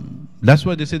that's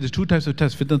why they say there's two types of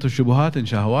tests, fitnatul shubuhat and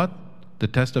shahawat, the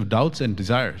test of doubts and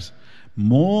desires.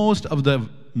 Most of the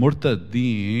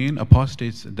murtadeen,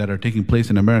 apostates that are taking place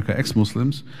in America,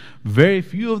 ex-Muslims, very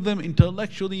few of them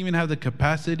intellectually even have the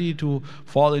capacity to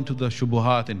fall into the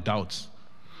shubuhat and doubts.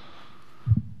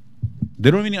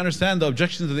 They don't really understand the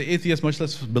objections of the atheists, much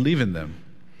less believe in them.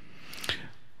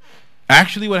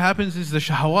 Actually what happens is the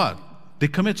shahawat. they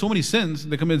commit so many sins.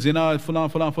 They commit zina,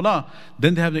 fulan.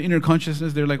 Then they have the inner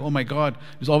consciousness. They're like, oh my God,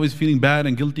 he's always feeling bad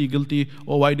and guilty.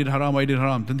 Oh, I did haram.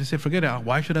 Then they say, forget it.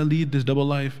 Why should I lead this double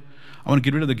life? I want to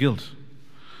get rid of the guilt.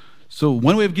 So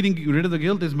one way of getting rid of the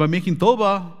guilt is by making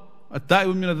tawbah.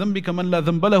 التائب من الذنب كمن لا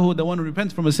ذنب له. The one who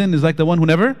repents from a sin is like the one who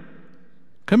never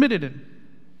committed it.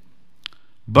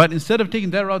 But instead of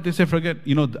taking that route, they say, forget,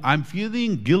 I'm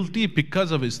feeling guilty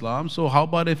because of Islam, so how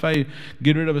about if I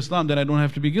get rid of Islam, then I don't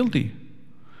have to be guilty.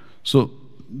 So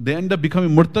they end up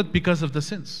becoming murtad because of the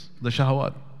sins, the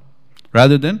shahawat,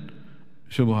 rather than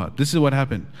shubuhat. This is what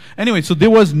happened. Anyway, so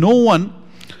there was no one.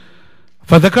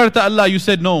 فَذَكَرْتَ Allah, you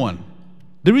said no one.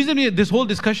 The reason this whole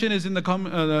discussion is in the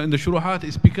shuruhat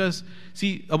is because,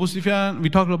 see, Abu Sufyan, we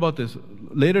talked about this,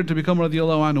 later to become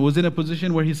radiallahu anhu, was in a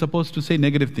position where he's supposed to say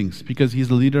negative things because he's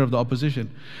the leader of the opposition.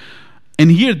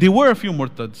 And here, there were a few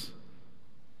murtads.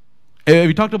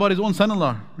 We talked about his own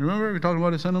son-in-law. Remember, we talked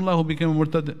about his son-in-law who became a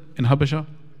murtad in Habasha?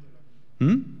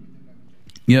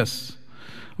 Yes.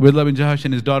 Ubaydullah bin Jahash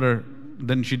and his daughter,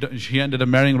 then she ended up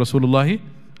marrying Rasulullah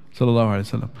sallallahu alaihi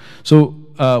wasallam. So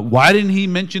why didn't he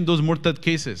mention those murtad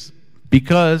cases?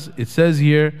 Because it says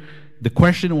here, the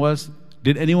question was,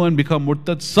 did anyone become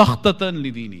murtad sakhtatan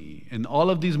lidini? And all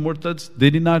of these murtads, they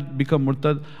did not become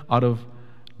murtad out of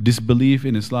disbelief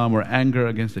in Islam or anger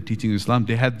against the teaching of Islam.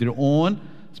 They had their own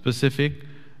specific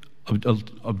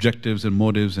objectives and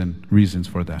motives and reasons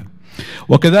for that.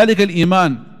 وَكَذَلِكَ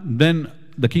الْإِيمَانِ. Then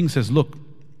the king says, look,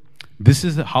 this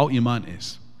is how Iman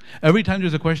is. Every time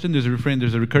there's a question, there's a refrain,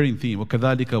 there's a recurring theme.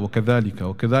 وَكَذَلِكَ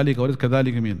وَكَذَلِكَ وَكَذَلِكَ. What does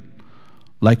كَذَلِكَ mean?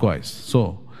 Likewise.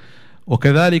 So,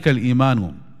 وَكَذَلِكَ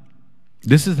الْإِيمَانُ.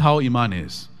 This is how Iman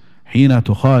is. حِينَ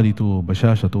تُخَالِطُ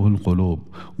بَشَاشَتُهُ الْقُلُوبِ.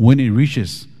 When it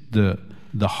reaches the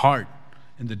heart,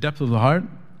 in the depth of the heart,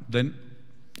 then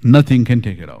nothing can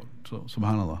take it out. So,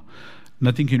 subhanAllah.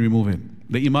 Nothing can remove it.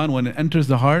 The Iman, when it enters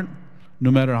the heart,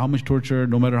 no matter how much torture,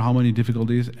 no matter how many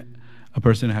difficulties a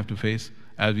person have to face,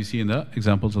 as we see in the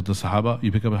examples of the Sahaba.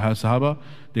 You pick up a Sahaba,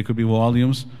 there could be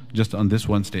volumes just on this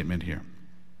one statement here.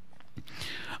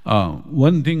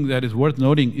 One thing that is worth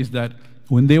noting is that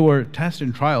when they were tests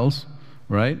and trials,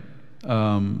 right,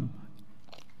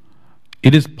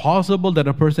 it is possible that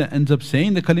a person ends up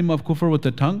saying the kalima of kufr with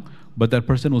the tongue, but that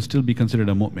person will still be considered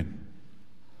a mu'min.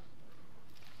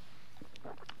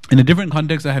 In a different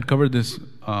context, I had covered this.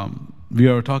 We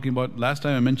were talking about, last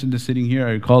time I mentioned this sitting here,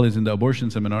 I recall, is in the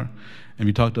abortion seminar, and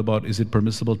we talked about, is it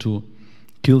permissible to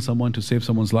kill someone to save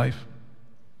someone's life?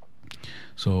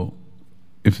 So,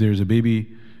 if there's a baby,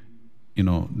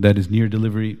 that is near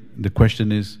delivery, the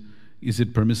question is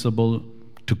it permissible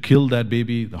to kill that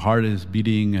baby? The heart is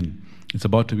beating and it's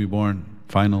about to be born,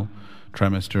 final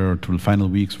trimester or to final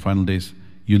weeks, final days.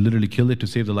 You literally kill it to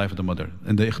save the life of the mother.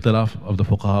 And the ikhtilaf of the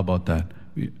fuqaha about that.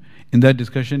 In that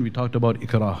discussion, we talked about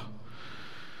ikrah.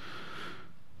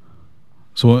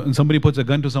 So when somebody puts a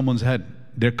gun to someone's head,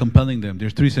 they're compelling them.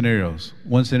 There's three scenarios.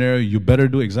 One scenario, you better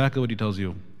do exactly what he tells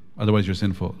you, otherwise you're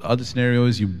sinful. The other scenario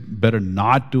is you better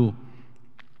not do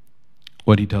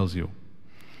what he tells you,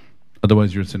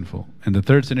 otherwise you're sinful. And the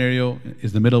third scenario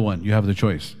is the middle one. You have the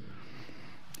choice.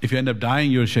 If you end up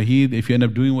dying, you're a shaheed. If you end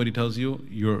up doing what he tells you,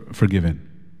 you're forgiven.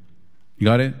 You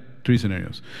got it? Three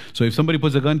scenarios. So if somebody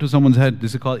puts a gun to someone's head,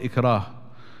 this is called ikrah.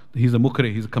 He's a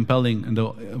mukrih, he's compelling, and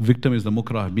the victim is the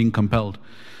mukrah, being compelled.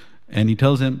 And he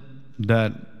tells him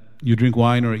that you drink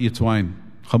wine or eat wine,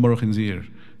 khamr khinzir,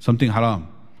 something haram,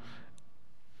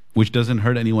 which doesn't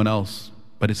hurt anyone else,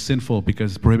 but it's sinful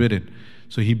because it's prohibited.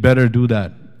 So he better do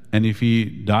that. And if he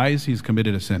dies, he's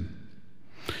committed a sin.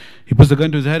 He puts the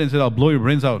gun to his head and says, I'll blow your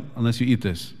brains out unless you eat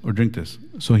this or drink this.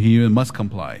 So he must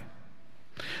comply.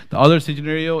 The other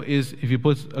scenario is if he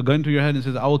puts a gun to your head and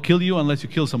says, I will kill you unless you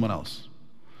kill someone else.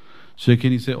 So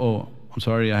can he say, oh, I'm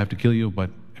sorry, I have to kill you,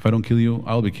 but if I don't kill you,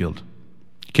 I'll be killed.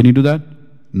 Can he do that?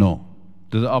 No.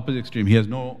 There's the opposite extreme. He has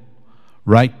no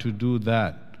right to do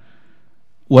that.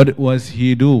 What was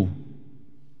he do?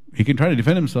 He can try to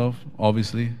defend himself,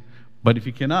 obviously, but if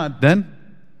he cannot, then,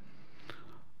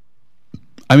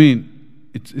 we're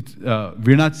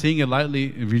not saying it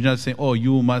lightly. We're not saying, oh,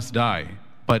 you must die.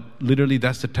 But literally,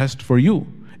 that's the test for you.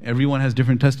 Everyone has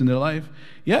different tests in their life.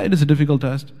 Yeah, it is a difficult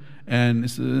test, and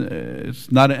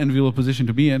it's not an enviable position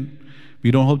to be in.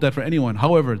 We don't hope that for anyone.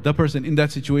 However, the person in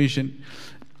that situation,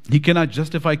 he cannot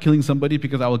justify killing somebody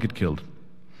because I will get killed.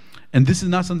 And this is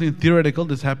not something theoretical.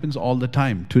 This happens all the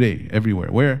time, today,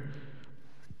 everywhere. Where,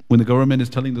 when the government is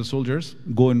telling the soldiers,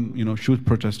 go and shoot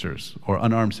protesters or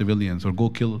unarmed civilians, or go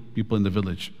kill people in the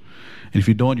village. And if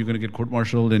you don't, you're going to get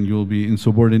court-martialed and you'll be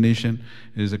insubordination.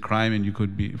 It is a crime and you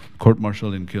could be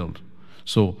court-martialed and killed.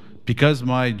 So because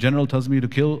my general tells me to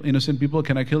kill innocent people,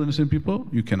 can I kill innocent people?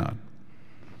 You cannot.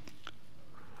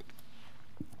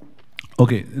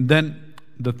 Okay, and then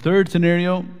the third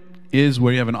scenario is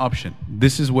where you have an option.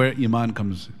 This is where iman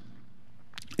comes in.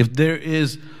 If there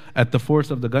is, at the force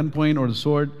of the gunpoint or the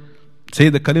sword, say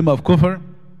the kalima of kufr,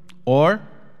 or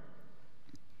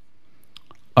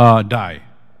die.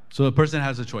 So the person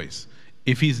has a choice.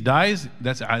 If he dies,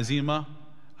 that's azima,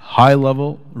 high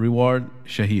level reward,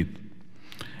 shaheed.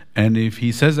 And if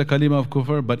he says the kalima of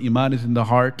kufr, but iman is in the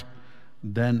heart,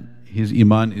 then his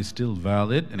iman is still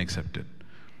valid and accepted.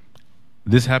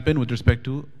 This happened with respect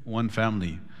to one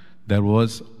family. That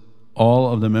was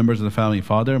all of the members of the family,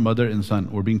 father, mother, and son,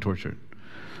 were being tortured.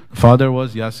 The father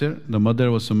was Yasir, the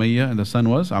mother was Sumayya, and the son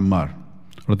was Ammar.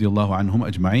 Radiallahu anhum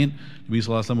ajma'in. Nabi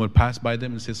Sallallahu Alaihi Wasallam would pass by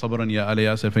them and say, Sabran ya ala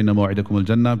Yasir, fa inna maw'idakum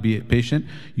al-jannah. Be patient,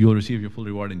 you will receive your full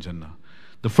reward in Jannah.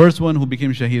 The first one who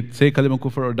became shaheed, say kalima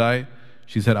kufr or die,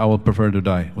 she said, I will prefer to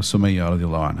die, was Sumayya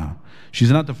radiallahu anha.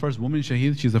 She's not the first woman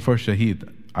shaheed, she's the first shaheed,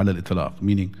 ala al-itlaq,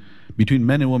 meaning between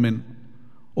men and women,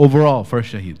 overall,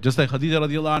 first shaheed. Just like Khadija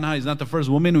radiallahu anha is not the first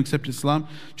woman who accepted Islam,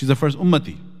 she's the first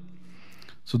ummati.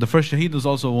 So the first shaheed was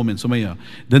also a woman, Sumayya.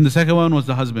 Then the second one was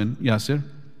the husband, Yasir.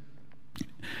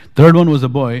 Third one was a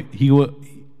boy. He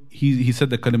said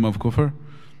the kalima of kufr.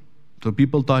 So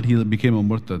people thought he became a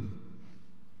murtad.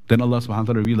 Then Allah subhanahu wa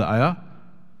ta'ala revealed the ayah,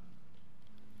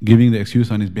 giving the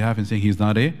excuse on his behalf and saying he's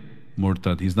not a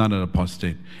murtad, he's not an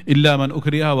apostate. Illa man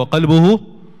ukriha wa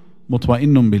qalbuhu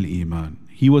mutma'innun bil iman.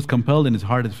 He was compelled and his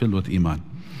heart is filled with iman.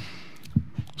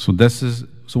 So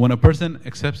when a person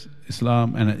accepts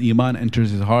Islam and iman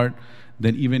enters his heart,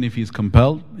 then even if he's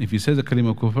compelled, if he says a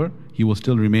kalima of kufr, he will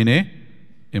still remain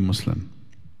a Muslim.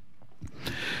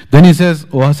 Then he says,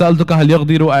 وَهَسَأَلْتُكَ هَلْ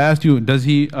يَغْدِرُ, I asked you, does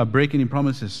he break any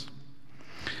promises?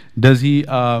 Does he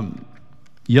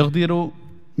يَغْدِرُ,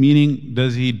 meaning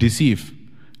does he deceive?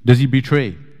 Does he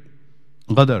betray?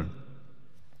 Ghadar,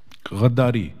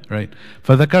 Ghaddari, right?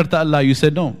 فَذَكَرْتَ Allah, you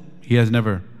said no, he has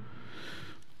never.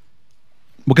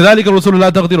 وَكَذَلِكَ الرُّسُولُ لَا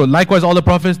تَغْدِرُ. Likewise all the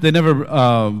prophets, they never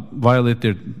violate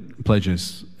their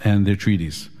pledges and their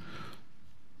treaties.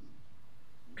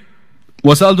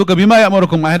 وَسَأَلْتُكَ بِمَا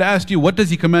يَأْمُرُكُمْ, I had asked you, what does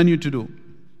he command you to do?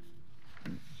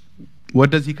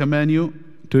 What does he command you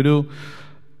to do?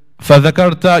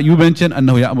 فَذَكَرْتَ, you mentioned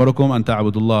أَنَّهُ يَأْمُرُكُمْ أَن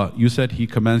تَعْبُدُوا اللَّهِ. You said he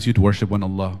commands you to worship one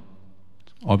Allah.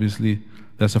 Obviously,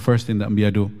 that's the first thing that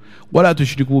Anbiya do. وَلَا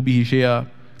تُشْرِكُوا بِهِ شَيْئًا.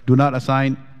 Do not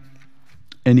assign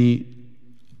any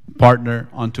partner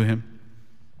unto him.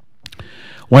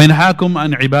 وَيَنْهَاكُمْ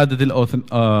عَنْ عِبَادَةِ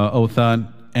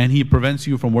الْأَوْثَانِ. And he prevents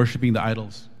you from worshipping the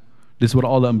idols. This is what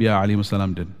all the Anbiya alayhi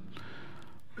salam did.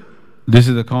 This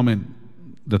is the common,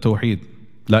 the Tawheed,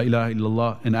 La ilaha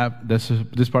illallah. And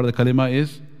this part of the kalima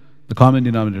is the common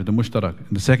denominator, the mushtarak.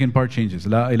 And the second part changes.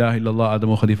 La ilaha illallah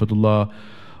Adamu Khalifatullah,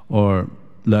 or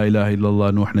La ilaha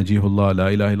illallah Nuh Najihullah, La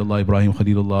ilaha illallah Ibrahim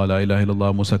Khalilullah, La ilaha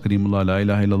illallah Musa Karimullah, La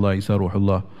ilaha illallah Isa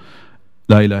Ruhullah,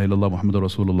 La ilaha illallah Muhammadur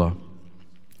Rasulullah,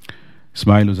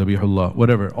 Ismail Zabihullah,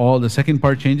 whatever. All the second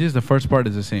part changes, the first part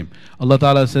is the same. Allah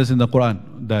Ta'ala says in the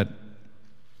Quran that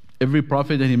every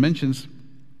prophet that he mentions,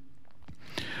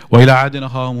 وَإِلَىٰ عَادٍ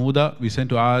أَخَاهُمْ هُودًا, we sent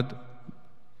to Ad,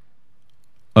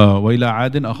 وَإِلَىٰ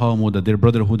عَادٍ أَخَاهُمْ هُودًا, their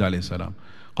brother Hud alayhi salam.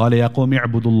 قَالَ يَا قَوْمِ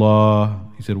اعْبُدُوا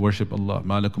اللَّهِ, he said, worship Allah,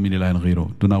 مَا لَكُمْ مِنْ إِلَٰهٍ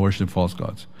غَيْرُهُ, do not worship false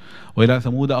gods. وَإِلَىٰ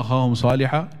ثَمُودَ أَخَاهُمْ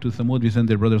صَالِحًا, to Thamud we sent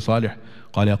their brother Salih.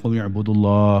 قَالَ يَا قَوْمِ اعْبُدُوا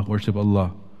اللَّهِ, worship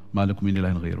Allah, مَا لَكُمْ مِنْ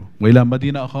إِلَٰهٍ غَيْرُهُ. وَإِلَىٰ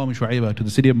مَدِينَ أَخَاهُمْ شُعَيْبًا, to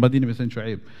the city of Medina we sent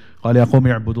Shu'aib. قَالَ يَا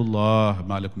قَوْمِ اعْبُدُوا اللَّهِ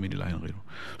مَا لَكُمْ مِنْ إِلَٰهٍ غَيْرُهُ.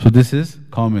 So this is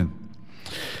common.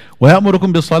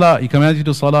 وَيَأْمُرُكُمْ بِالصَّلَاةِ, he commands you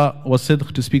to salah,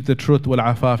 وَالصِّدْقِ, to speak the truth,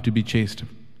 وَالْعَفَافِ, to be chaste.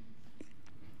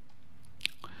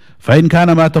 فَإِنْ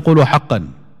كَانَ مَا تَقُولُ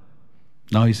حَقًّا.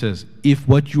 Now he says, if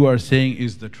what you are saying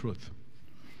is the truth.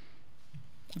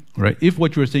 Right? If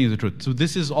what you are saying is the truth. So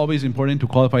this is always important to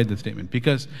qualify the statement,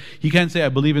 because he can't say, I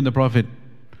believe in the Prophet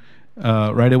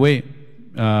right away,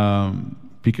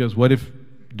 because what if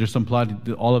there's some plot,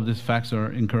 all of these facts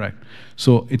are incorrect.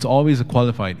 So it's always a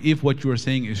qualified, if what you are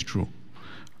saying is true.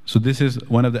 So this is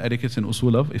one of the etiquettes and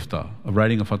usul of ifta, of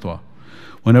writing a fatwa.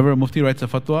 Whenever a mufti writes a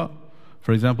fatwa,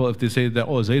 for example, if they say that,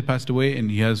 oh, Zayd passed away and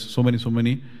he has so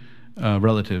many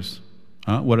relatives,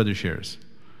 what are their shares?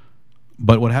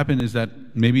 But what happened is that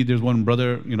maybe there's one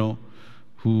brother,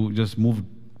 who just moved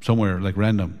somewhere like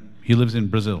random. He lives in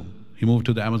Brazil. He moved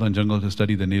to the Amazon jungle to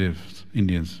study the native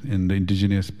Indians and the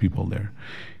indigenous people there.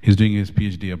 He's doing his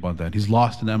PhD about that. He's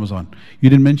lost in the Amazon. You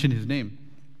didn't mention his name.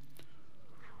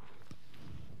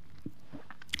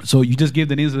 So you just gave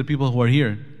the names of the people who are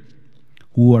here,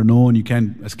 who are known, you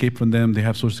can't escape from them, they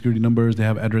have social security numbers, they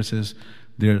have addresses,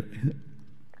 they're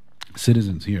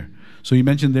citizens here. So you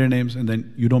mention their names and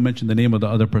then you don't mention the name of the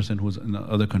other person who's in the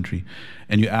other country.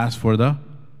 And you ask for the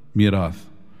mirath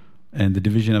and the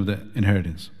division of the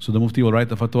inheritance. So the mufti will write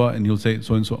the fatwa and he'll say,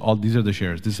 so and so, all these are the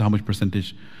shares. This is how much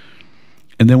percentage.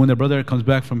 And then when the brother comes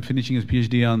back from finishing his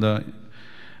PhD on the,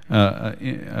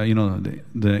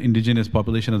 the indigenous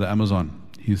population of the Amazon,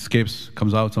 he escapes,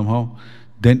 comes out somehow.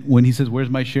 Then when he says, where's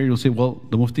my share? You'll say, well,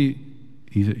 the mufti,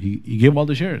 he gave all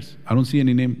the shares. I don't see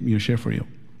any name, your share for you.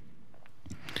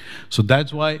 So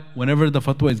that's why whenever the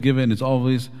fatwa is given, it's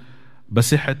always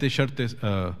بصحة شرط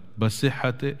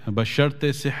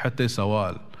صحة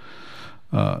سوال.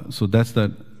 So that's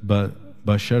that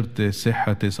بشرط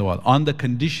صحة سوال. On the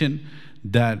condition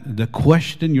that the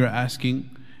question you're asking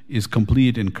is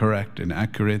complete and correct and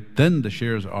accurate, then the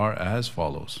shares are as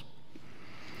follows.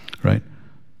 Right?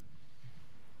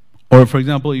 Or for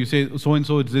example, you say so and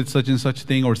so did such and such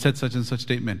thing or said such and such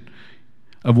statement.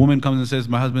 A woman comes and says,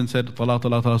 my husband said talaq,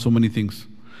 talaq, talaq, so many things.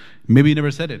 Maybe he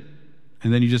never said it.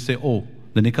 And then you just say, oh,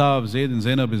 the nikah of Zayd and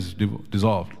Zainab is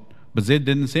dissolved. But Zayd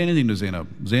didn't say anything to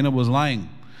Zainab. Zainab was lying.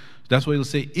 That's why he'll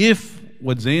say, if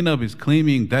what Zainab is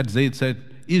claiming that Zayd said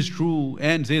is true,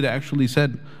 and Zayd actually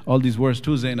said all these words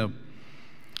to Zainab,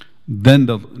 then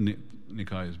the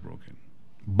nikah is broken.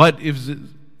 But if,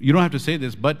 you don't have to say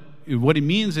this, but what it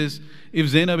means is, if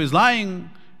Zainab is lying,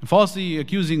 falsely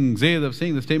accusing Zayd of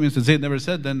saying the statements that Zayd never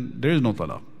said, then there is no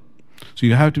talaq. So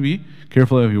you have to be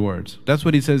careful of your words. That's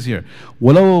what he says here.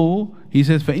 وَلَوْ, he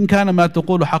says, فَإِنْ كَانَ مَا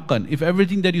تَقُولُ حَقًّا, if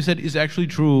everything that you said is actually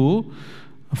true,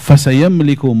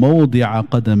 فَسَيَمْلِكُ مَوْضِعَ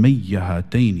قَدَمَيَّ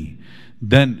هَاتَيْنِ,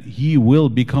 then he will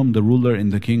become the ruler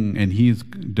and the king, and his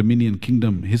dominion,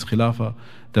 kingdom, his khilafah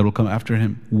that will come after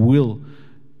him will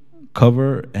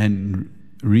cover and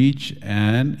reach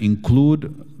and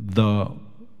include the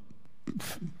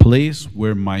place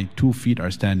where my 2 feet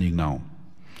are standing now.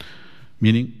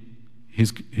 Meaning,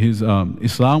 his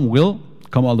Islam will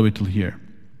come all the way till here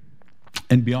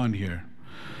and beyond here.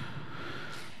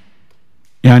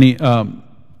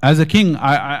 As a king,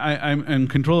 I'm in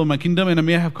control of my kingdom, and I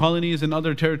may have colonies in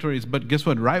other territories, but guess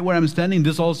what? Right where I'm standing,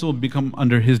 this also will become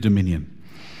under his dominion.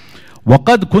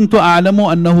 وَقَدْ كُنْتُ أَعْلَمُ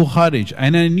أَنَّهُ خَارِجٌ,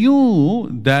 and I knew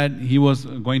that he was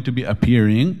going to be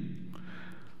appearing,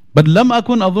 but لَمْ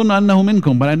أَكُنْ أَظُنَّ أَنَّهُ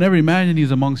مِنْكُمْ, but I never imagined he's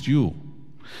amongst you.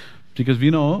 Because we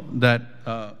know that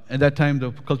at that time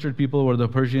the cultured people were the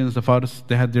Persians, the Fars.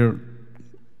 They had their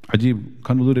ajib,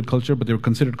 convoluted culture, but they were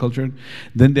considered cultured.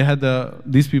 Then they had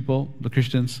these people, the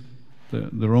Christians,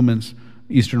 the Romans,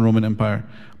 Eastern Roman Empire.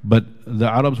 But the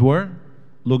Arabs were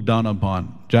looked down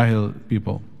upon, Jahil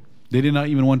people. They did not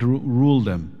even want to rule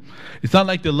them. It's not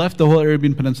like they left the whole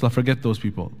Arabian Peninsula, forget those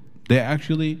people. They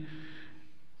actually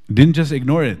didn't just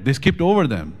ignore it, they skipped over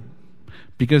them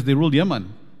because they ruled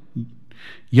Yemen.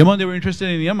 Yemen, they were interested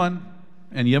in Yemen,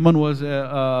 and Yemen was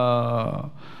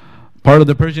part of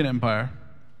the Persian Empire.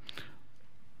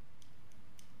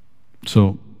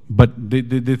 So, but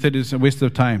they said it's a waste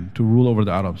of time to rule over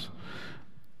the Arabs.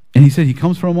 And he said, he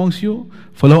comes from amongst you.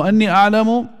 فَلَوْ أَنِّي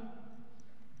أَعْلَمُ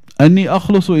أَنِّي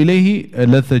أَخْلُصُ إِلَيْهِ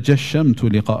لَتَجَشَّمْتُ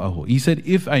لِقَاءَهُ. He said,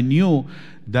 if I knew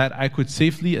that I could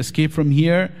safely escape from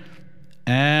here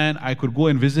and I could go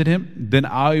and visit him, then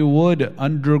I would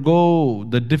undergo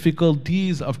the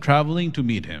difficulties of traveling to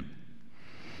meet him.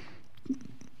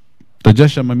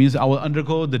 Tajashama means I will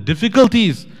undergo the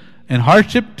difficulties and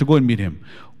hardship to go and meet him.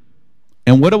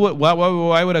 And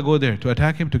why would I go there? To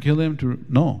attack him, to kill him?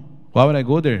 No. Why would I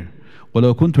go there?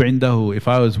 وَلَوْ كُنْتُ عِنْدَهُ, if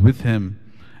I was with him,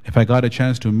 if I got a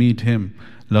chance to meet him,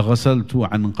 لَغَسَلْتُ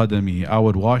عَنْ قَدَمِهِ, I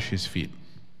would wash his feet.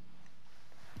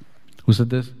 Who said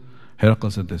this?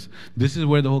 Herakl said this. This is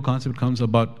where the whole concept comes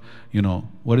about,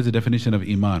 what is the definition of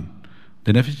Iman?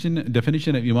 The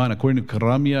definition of Iman, according to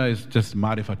Karamiya, is just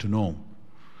ma'rifah, to know.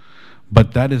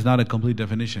 But that is not a complete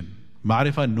definition.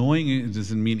 Ma'rifah, knowing,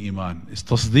 doesn't mean Iman. It's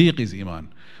tasdeeq is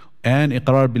Iman. And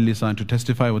iqrar bil lisan, to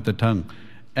testify with the tongue.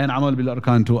 And amal bil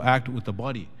arkan, to act with the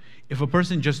body. If a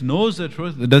person just knows the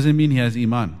truth, that doesn't mean he has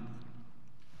Iman.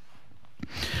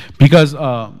 Because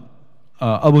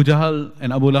Abu Jahl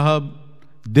and Abu Lahab,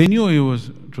 they knew he was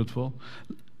truthful.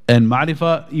 And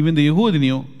ma'rifah, even the Yahud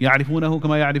knew. يَعْرِفُونَهُ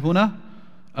كَمَا يَعْرِفُونَ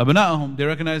أَبْنَاءَهُم. They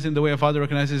recognize him the way a father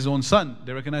recognizes his own son.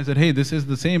 They recognize that, hey, this is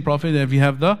the same prophet, that we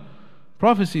have the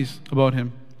prophecies about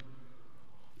him.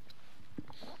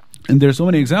 And there are so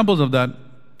many examples of that.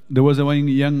 There was a one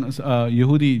young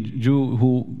Yehudi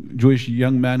Jewish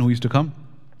young man who used to come,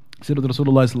 sit with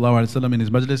Rasulullah sallallahu alaihi wasallam in his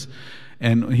majlis,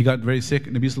 and he got very sick.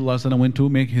 Nabi sallallahu alaihi wasallam went to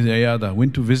make his iyada,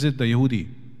 went to visit the Yehudi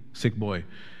sick boy,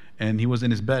 and he was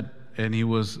in his bed, and he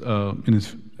was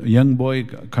his young boy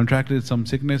contracted some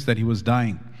sickness that he was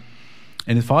dying,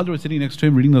 and his father was sitting next to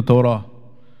him reading the Torah.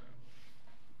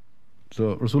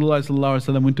 So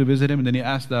Rasulullah went to visit him, and then he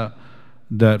asked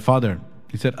the father,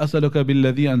 he said, أَسْأَلُكَ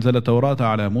بِالَّذِي أَنزَلَ التَّوْرَاةَ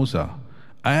عَلَى مُوسَى.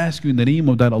 I ask you in the name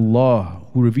of that Allah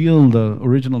who revealed the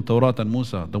original Tawrat on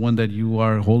Musa, the one that you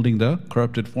are holding the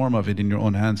corrupted form of it in your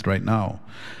own hands right now.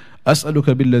 أَسْأَلُكَ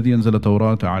بِالَّذِي أَنزَلَ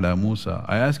التَّوْرَاةَ عَلَى مُوسَى.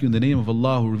 I ask you in the name of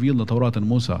Allah who revealed the Tawrat on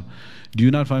Musa, do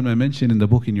you not find my mention in the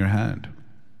book in your hand?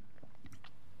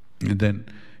 And then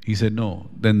he said, no.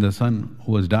 Then the son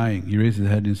who was dying, he raised his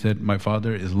head and said, my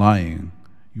father is lying.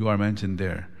 You are mentioned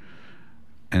there.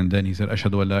 And then he said,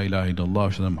 Ashhadu an la ilaha illallah,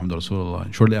 Ashhadu anna Muhammad Rasulullah.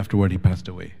 And shortly afterward, he passed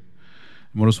away.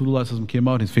 When Rasulullah came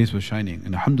out, his face was shining.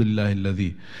 And alhamdulillah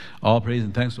alladhi, all praise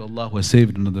and thanks to Allah who has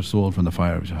saved another soul from the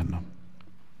fire of Jahannam.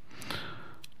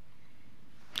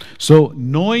 So,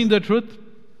 knowing the truth,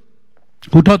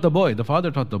 who taught the boy? The father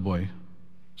taught the boy.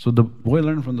 So the boy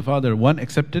learned from the father. One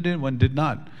accepted it, one did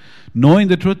not. Knowing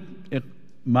the truth,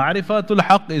 ma'rifatul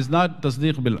haqq is not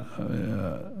tasdeeq bil.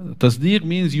 Tasdeeq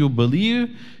means you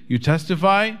believe, you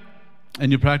testify,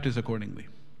 and you practice accordingly.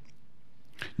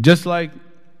 Just like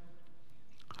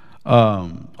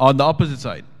on the opposite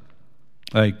side,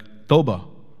 like tawbah.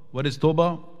 What is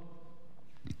tawbah?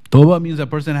 Tawbah means a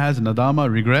person has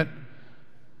nadama, regret,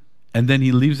 and then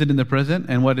he leaves it in the present,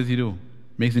 and what does he do?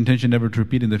 Makes intention never to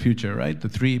repeat in the future, right? The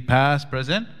three: past,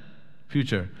 present,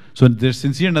 future. So there's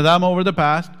sincere nadama over the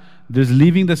past, there's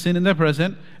leaving the sin in the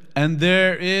present, and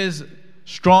there is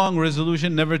strong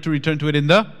resolution never to return to it in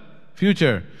the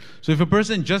future. So if a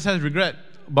person just has regret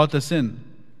about the sin,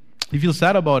 he feels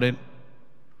sad about it,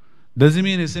 doesn't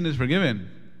mean his sin is forgiven.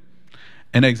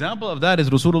 An example of that is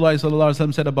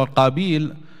Rasulullah said about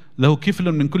Qabil, له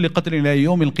كفل من كل قتل إلى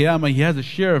يوم القيامة. He has a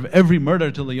share of every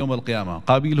murder till the يوم القيامة.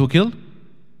 Qabil, who killed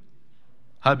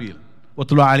Habil.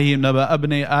 وَاتْلُوا عَلَيْهِمْ نَبَأَ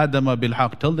أَبْنَيْ آدَمَ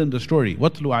بِالْحَقِّ. Tell them the story.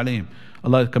 وَاتْلُوا عَلَيْهِمْ.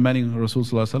 Allah is commanding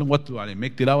Rasulullah sallallahu alaihi wasallam, وَاتْلُوا عَلَيْهِمْ.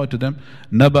 Make tilawah to them.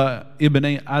 نَبَأَ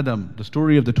إِبْنَيْ Adam. The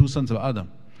story of the two sons of Adam.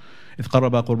 إِذْ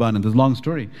قَرَّبَا قُرْبَانًا. There's a long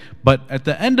story. But at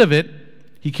the end of it,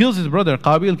 he kills his brother.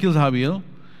 Qabil kills Habil.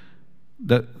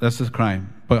 That's his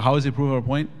crime. But how does he prove our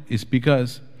point? It's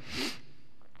because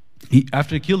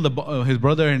after he killed his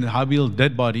brother and Habil's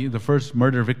dead body, the first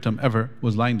murder victim ever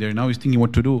was lying there. Now he's thinking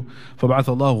what to do. فَبَعَثَ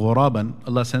اللَّهُ غُرَابًا.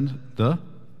 Allah sent the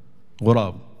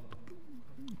ghurab,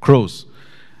 crows.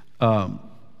 And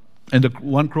the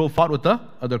one crow fought with the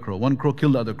other crow. One crow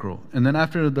killed the other crow. And then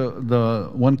after the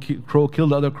one crow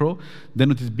killed the other crow, then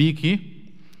with his beak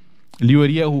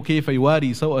لِيُرِيَهُ كَيْفَ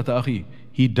يُوَارِي سَوْءَةَ أَخِيهِ.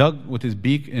 He dug with his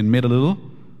beak and made a little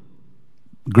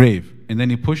grave. And then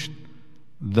he pushed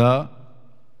the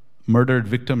murdered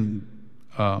victim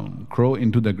crow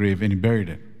into the grave and he buried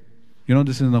it. You know,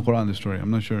 this is in the Quran, this story.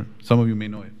 I'm not sure. Some of you may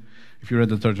know it. If you read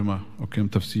the tarjuma, okay,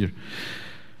 tafsir.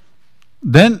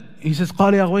 Then he says,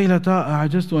 قال يا ويلتى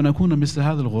أعجزت أن أكون مثل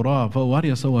هذا الغراب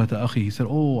فأواري سوءة أخي. He said,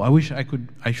 oh, I wish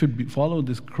I should follow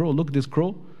this crow. Look, this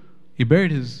crow, he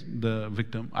buried the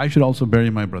victim. I should also bury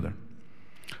my brother.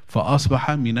 فأصبح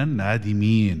من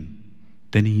النادمين.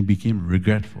 Then he became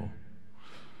regretful.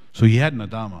 So he had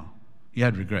nadama, he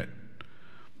had regret.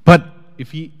 But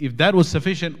if that was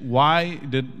sufficient, why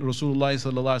did Rasulullah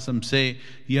sallallahu alaihi wasallam say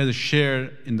he has a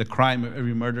share in the crime of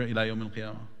every murder ila yawm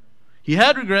al-qiyamah? He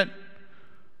had regret.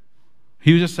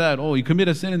 He was just sad. Oh, you commit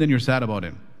a sin and then you're sad about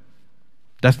it.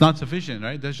 That's not sufficient,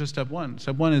 right? That's just step one.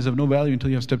 Step one is of no value until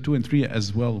you have step 2 and 3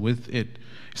 as well with it.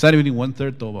 It's not even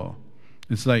 1/3 tawbah.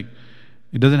 It's like,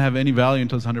 it doesn't have any value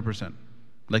until it's 100%.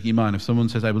 Like Iman. If someone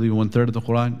says, I believe in 1/3 of the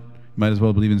Quran, you might as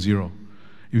well believe in 0.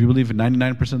 If you believe in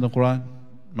 99% of the Quran,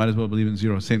 might as well believe in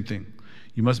 0. Same thing.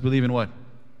 You must believe in what?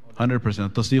 100%.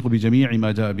 التصديق بجميع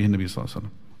ما جاء به النبي صلى الله عليه وسلم.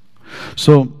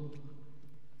 So,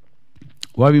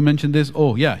 why we mentioned this?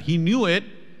 Oh yeah, he knew it,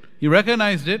 he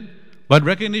recognized it, but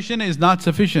recognition is not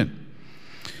sufficient.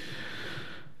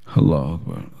 Allah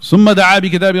Akbar. ثم دعا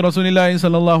بكتاب رسول الله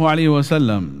صلى الله عليه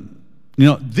وسلم. You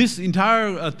know, this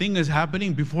entire thing is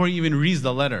happening before he even reads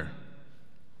the letter.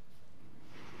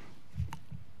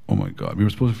 Oh my God, we were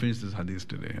supposed to finish this hadith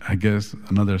today. I guess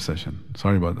another session.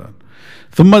 Sorry about that.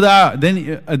 ثم دعا.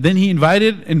 Then he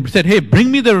invited and said, hey,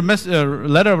 bring me the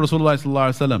letter of Rasulullah sallallahu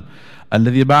alaihi wasallam.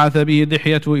 الذي بعث به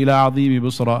دحية إلى عظيم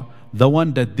بصرى. The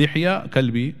one that Dihya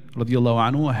Kalbi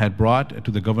radiyallahu anhu had brought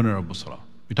to the governor of Busra.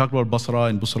 We talked about Basra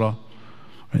and Busra,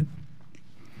 right?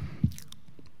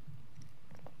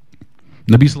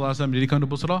 Nabi sallallahu alaihi wasallam, did he come to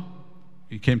Busra?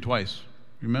 He came twice.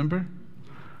 Remember?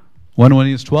 One when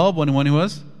he was 12, one when he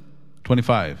was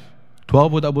 25.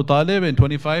 12 with Abu Talib and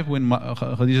 25 when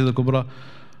Khadija al-Kubra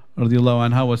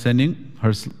radiyallahu anha was sending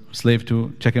her slave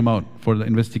to check him out for the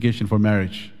investigation for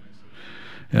marriage.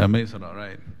 Yeah, Maysara,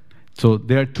 right. So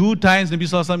there are 2 times Nabi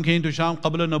sallallahu alaihi wasallam came to Sham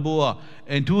qabla Nabuwa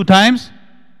and 2 times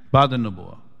ba'da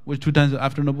Nabuwa. Which 2 times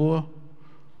after Nabuwa?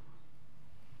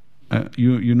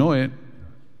 You know it.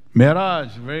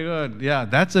 Mi'raj, very good. Yeah,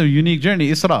 that's a unique journey.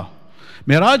 Isra.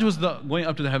 Mi'raj was the going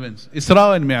up to the heavens.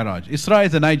 Isra and Mi'raj. Isra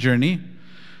is a night journey.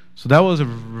 So that was a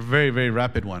very, very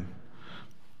rapid one.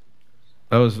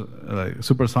 That was like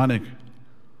supersonic.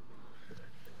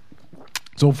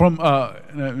 So from Nabi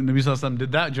Sallallahu Alaihi Wasallam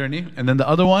did that journey, and then the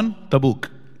other one, Tabuk.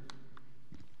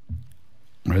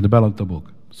 Right, the Battle of Tabuk.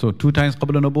 So 2 times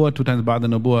Qabla Nabuwa, 2 times Ba'da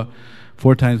Nabuwa,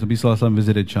 4 times Nabi Sallallahu Alaihi Wasallam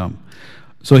visited Sham.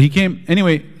 So he came,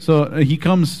 anyway, so he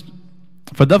comes,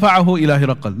 فَدَفَعَهُ إِلَى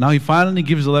هِرَقَّل. Now he finally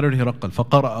gives the letter to Hiraqal,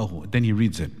 فَقَرَأَهُ. Then he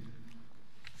reads it.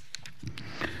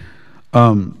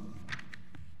 When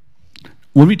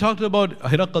we talked about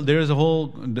Hiraqal, there is a whole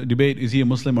debate, is he a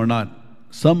Muslim or not?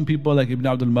 Some people like Ibn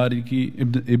Abdul Maliki,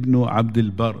 Ibn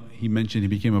Abdul Bar, he mentioned he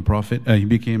became a prophet, he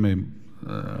became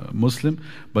a Muslim,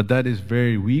 but that is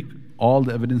very weak. All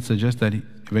the evidence suggests that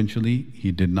eventually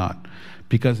he did not.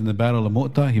 Because in the battle of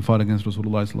Mu'tah, he fought against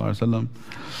Rasulullah Sallallahu Alaihi Wasallam.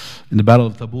 In the battle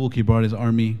of Tabuk, he brought his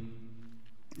army,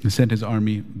 he sent his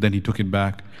army, then he took it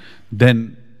back.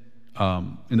 Then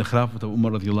in the Khilafat of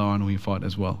Umar radiallahu anhu, he fought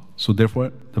as well. So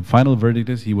therefore, the final verdict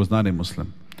is he was not a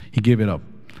Muslim. He gave it up.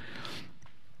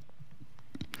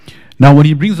 Now when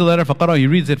he brings the letter, فَقَرَأَ, he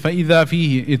reads it, فَإِذَا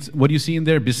فِيهِ, it's what you see in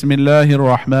there, Bismillahir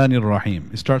Rahmanir Rahim.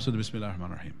 It starts with Bismillahir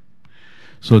Rahmanir Rahim.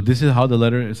 So this is how the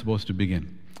letter is supposed to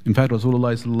begin. In fact,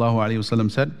 Rasulullah sallallahu alayhi wasallam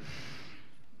said,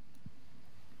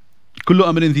 كُلُّ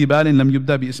أَمْرٍ ذِي بَالٍ لَمْ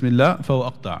يُبْدَى بِإِسْمِ اللَّهِ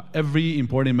فَهُوَ أَقْطَعُ. Every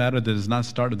important matter that does not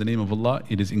start with the name of Allah,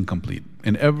 it is incomplete.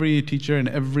 And every teacher, in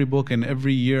every book, and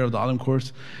every year of the Alim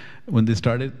course, when they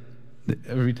started,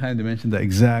 every time they mentioned the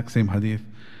exact same hadith.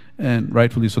 And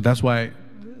rightfully so. That's why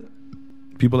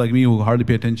people like me who hardly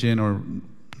pay attention or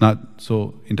not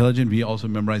so intelligent, we also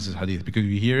memorize this hadith. Because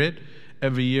we hear it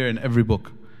every year in every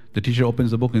book. The teacher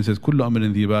opens the book and says, كُلُّ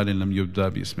أَمْرٍ ذِي بَالٍ لَمْ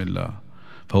يُبْدَى بِإِسْمِ اللَّهِ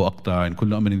فَهُوَ أَقْطَعُ. And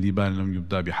كُلُّ أَمْرٍ ذِي بَالٍ لَمْ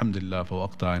يُبْدَى بِحَمْدِ اللَّهِ فَهُوَ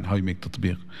أَقْطَعُ. And how you make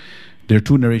tatbiq. There are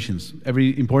 2 narrations.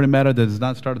 Every important matter that does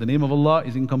not start with the name of Allah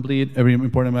is incomplete. Every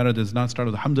important matter that does not start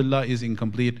with Alhamdulillah is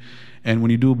incomplete. And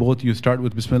when you do both, you start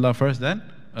with Bismillah first, then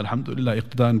Alhamdulillah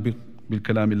iqtidaan bil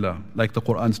kalamillah. Like the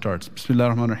Quran starts. Bismillah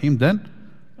ar-Rahman ar-Rahim, then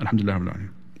Alhamdulillah Rabbil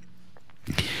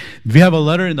Alameen. We have a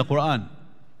letter in the Quran.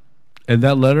 And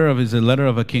that letter is a letter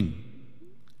of a king.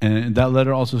 And that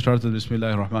letter also starts with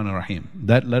Bismillah ar-Rahman ar-Rahim.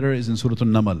 That letter is in Surah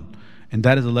An-Namal. And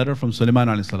that is a letter from Sulaiman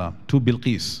alayhi salam to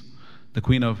Bilqis, the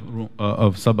queen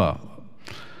of Saba,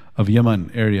 of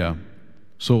Yemen area.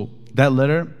 So that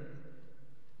letter,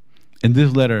 in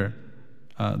this letter,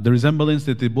 the resemblance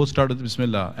that they both start with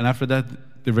Bismillah, and after that,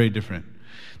 they're very different.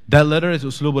 That letter is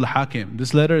Uslub al-Hakim.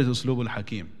 This letter is Uslub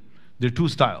al-Hakim. There are 2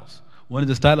 styles. One is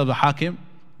the style of the Hakim,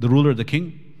 the ruler, the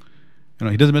king.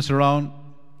 He doesn't mess around.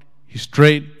 He's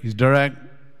straight, he's direct.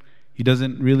 He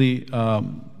doesn't really,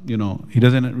 he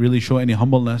doesn't really show any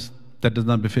humbleness. That does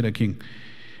not befit a king.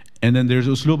 And then there's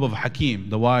uslub of Hakim,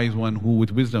 the wise one who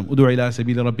with wisdom, Udu ila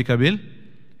sabila rabbika bil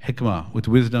hikmah, with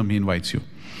wisdom he invites you.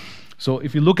 So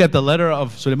if you look at the letter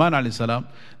of Sulaiman alayhi salam,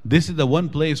 this is the one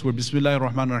place where Bismillah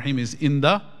ar-Rahman ar-Rahim is in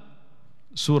the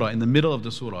surah, in the middle of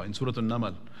the surah, in Surah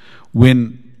An-Namal.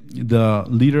 When the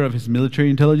leader of his military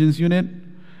intelligence unit,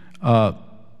 the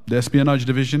espionage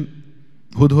division,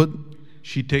 Hudhud,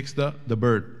 she takes the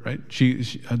bird, right?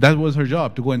 That was her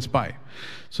job, to go and spy.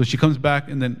 So she comes back,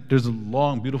 and then there's a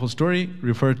long, beautiful story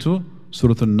referred to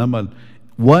Surah An-Namal.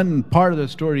 One part of the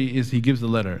story is he gives the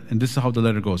letter, and this is how the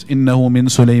letter goes. إِنَّهُ مِن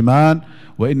سُلَيْمَانَ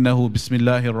وَإِنَّهُ بِسْمِ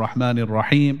اللَّهِ الرَّحْمَنِ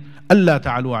الرَّحِيمِ أَلَّا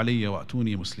تَعَلُوا عَلَيَّ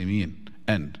وَأْتُونِي مُسْلِمِينَ.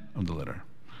 End of the letter.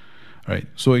 All right,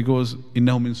 so it goes,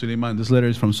 إِنَّهُ مِن سُلَيْمَانَ. This letter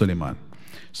is from Sulaiman.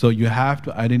 So you have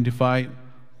to identify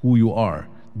who you are.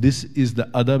 This is the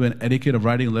adab and etiquette of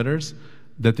writing letters,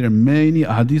 that there are many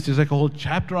hadiths. There's like a whole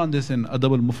chapter on this in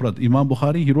Adab al-Mufrad. Imam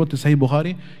Bukhari, he wrote the Sahih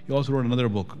Bukhari. He also wrote another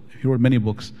book. He wrote many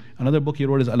books. Another book he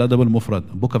wrote is Al-Adab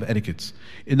al-Mufrad, a book of etiquettes.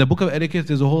 In the book of etiquettes,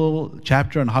 there's a whole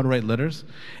chapter on how to write letters.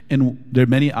 And there are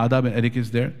many adab and etiquettes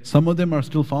there. Some of them are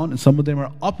still found, and some of them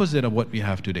are opposite of what we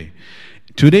have today.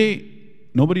 Today,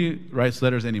 nobody writes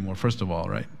letters anymore, first of all,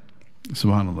 right?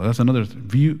 SubhanAllah. That's another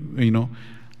view,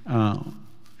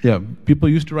 people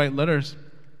used to write letters.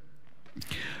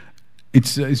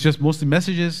 It's just mostly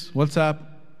messages, WhatsApp.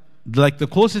 Like the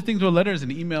closest thing to a letter is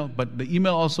an email, but the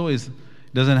email also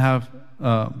doesn't have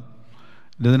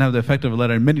the effect of a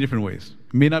letter in many different ways.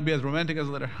 It may not be as romantic as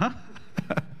a letter, huh?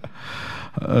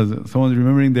 Someone's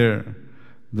remembering the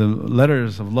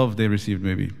letters of love they received,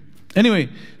 maybe. Anyway,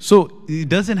 so it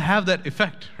doesn't have that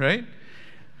effect, right?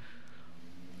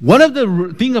 One of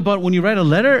the thing about when you write a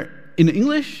letter in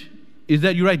English is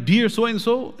that you write dear so and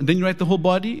so, and then you write the whole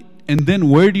body, and then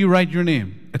where do you write your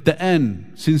name? at the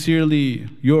end, sincerely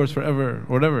yours forever,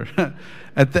 or whatever.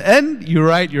 At the end, you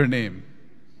write your name.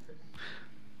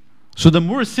 So the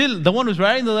mursil, the one who's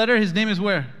writing the letter, his name is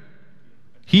where?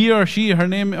 He or she, her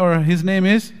name or his name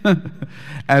is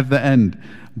at the end.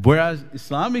 Whereas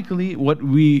Islamically, what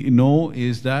we know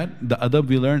is that, the adab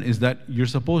we learn is that you're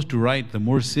supposed to write the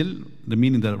mursil, the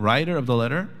meaning the writer of the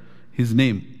letter, his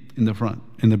name in the front,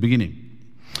 in the beginning.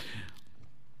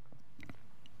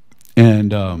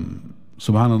 And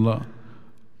subhanallah,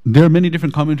 there are many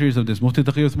different commentaries of this. Mufti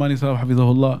Taqi Uthmani Sahib,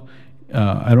 Hafizahullah,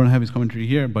 I don't have his commentary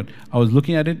here, but I was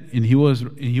looking at it, and he was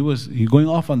going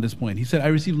off on this point. He said, I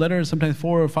receive letters, sometimes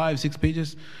 4 or 5, 6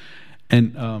 pages,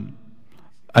 and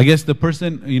I guess the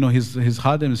person, his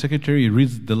khadim, his secretary,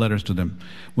 reads the letters to them.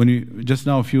 Just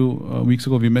now, a few weeks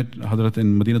ago, we met Hadrat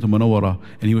in Madinatul Munawwara,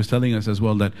 and he was telling us as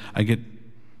well that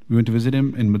we went to visit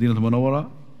him in Madinatul Munawwara,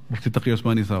 Mufti Taqi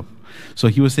Usmani Sahib. So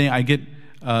he was saying, I get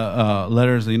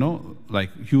letters, like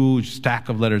huge stack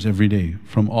of letters every day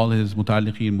from all his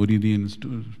muta'alliqeen,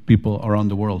 murideen, people around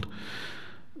the world.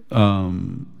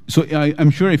 So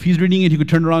I'm sure if he's reading it, he could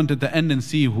turn around at the end and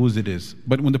see whose it is.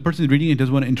 But when the person is reading it, he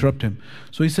doesn't want to interrupt him.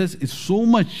 So he says it's so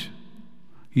much.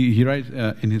 He writes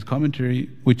in his commentary,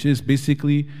 which is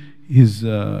basically his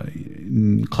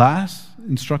class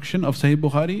instruction of Sahih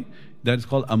Bukhari. That is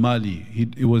called Amali.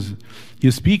 He was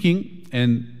speaking,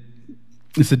 and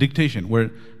it's a dictation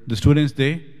where the students,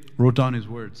 they wrote down his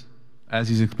words as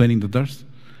he's explaining the dars,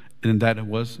 and that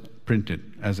was printed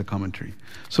as a commentary.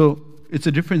 So it's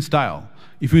a different style.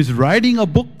 If he's writing a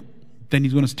book, then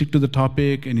he's going to stick to the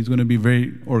topic and he's going to be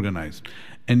very organized.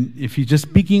 And if he's just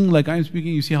speaking like I'm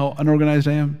speaking, you see how unorganized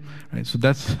I am, right? So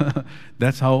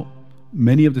that's how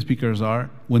many of the speakers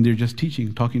are when they're just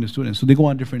teaching, talking to students. So they go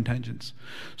on different tangents.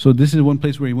 So this is one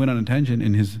place where he went on a tangent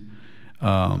in his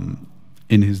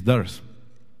dars.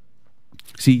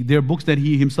 See, there are books that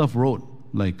he himself wrote,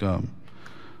 like Takmila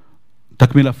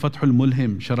Fathul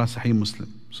Mulhim, Sharah Sahih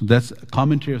Muslim. So that's a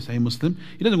commentary of Sahih Muslim.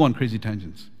 He doesn't go on crazy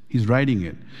tangents. He's writing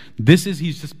it.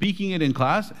 He's just speaking it in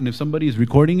class, and if somebody is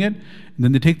recording it,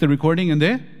 then they take the recording and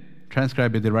they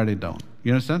transcribe it, they write it down.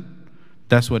 You understand?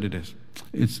 That's what it is.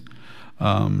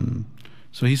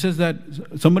 So he says that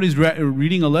somebody's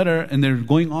reading a letter and they're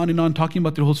going on and on talking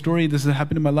about their whole story. This has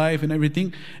happened in my life and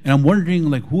everything. And I'm wondering,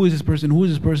 like, who is this person? Who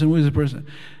is this person? Who is this person?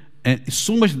 And it's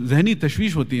so much zahni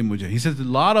tashwish hoti hai mujhe. He says a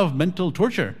lot of mental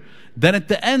torture. Then at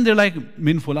the end they're like,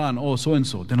 min fulan, oh so and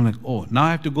so. Then I'm like, oh, now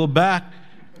I have to go back,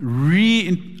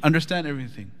 understand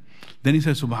everything. Then he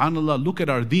says, subhanallah, look at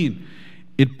our deen.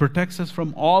 It protects us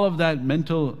from all of that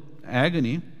mental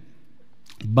agony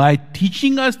by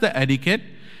teaching us the etiquette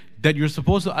that you're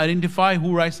supposed to identify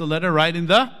who writes the letter right in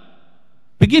the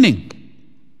beginning.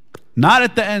 Not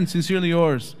at the end, sincerely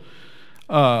yours,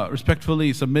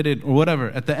 respectfully submitted, or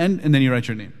whatever. At the end, and then you write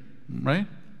your name. Right?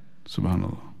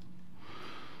 Subhanallah.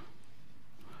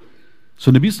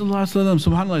 So Nabi Sallallahu Alaihi Wasallam,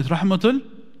 subhanallah, is rahmatul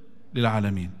lil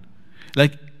alameen.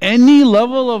 Like any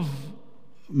level of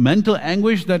mental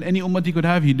anguish that any ummati could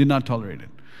have, he did not tolerate it.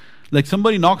 Like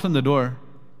somebody knocks on the door,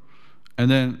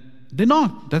 and then they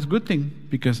knock. That's a good thing,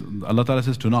 because Allah Ta'ala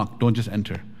says to knock, don't just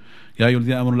enter. Ya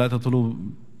ayyuhalladhina amanu la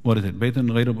tadkhulu, what is it?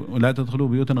 Baytan ghayra la tadkhulu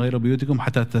buyutan ghayra buyutikum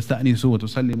hatta tasta'nisu wa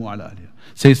tusallimu ala ahliha.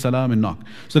 Say salam and knock.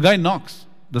 So the guy knocks,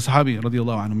 the Sahabi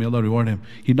radiyallahu anhu, may Allah reward him.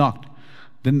 He knocked.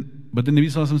 But then Nabi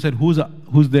Sallallahu Alaihi Wasallam said,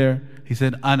 who's there? He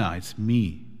said, Ana, it's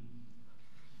me.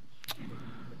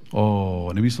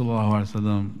 Oh, Nabi Sallallahu Alaihi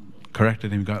Wasallam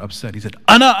corrected him, got upset. He said,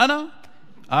 Ana.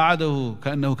 أعاده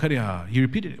كأنه كرهها. He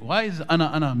repeated it. Why is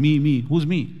ana, me? Who's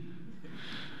me?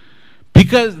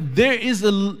 Because there is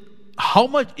how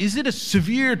much, is it a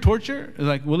severe torture?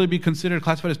 Like, will it be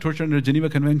classified as torture under Geneva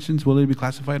Conventions? Will it be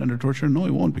classified under torture? No,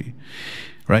 it won't be.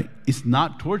 Right? It's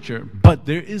not torture, but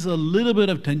there is a little bit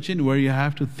of tension where you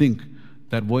have to think,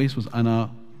 that voice was ana,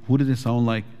 who did it sound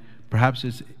like? Perhaps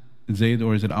it's Zayd,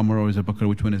 or is it Amr, or is it Bakr,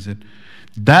 which one is it?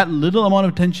 That little amount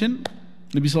of tension,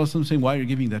 Nabi Sallallahu Alaihi Wasallam saying, why are you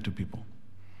giving that to people?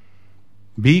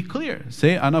 Be clear.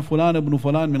 Say, Ana fulan ibn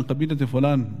fulan min qabilati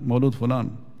fulan mawlud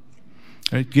fulan.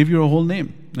 Right? Give your whole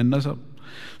name and nasab.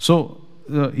 So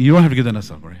you don't have to give the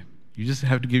nasab, right? You just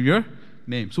have to give your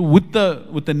name. So with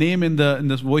the name and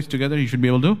the voice together, he should be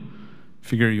able to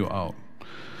figure you out.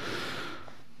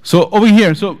 So over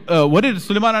here, what did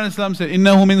Sulaiman alayhi salam say?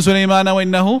 Innahu min Sulaimana wa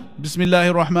innahu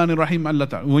bismillahir rahmanir rahim. Allah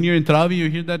Ta'ala. When you're in Tarawih, you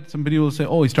hear that somebody will say,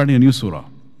 oh, he's starting a new surah.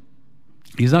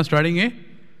 He's not starting a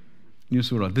new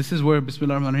surah. This is where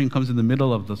Bismillah ar-Rahman ar-Rahim comes in the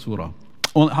middle of the surah.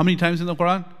 How many times in the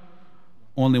Quran?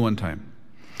 Only one time.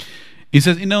 He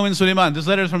says, Innahu min Sulaiman. This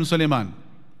letter is from Sulaiman.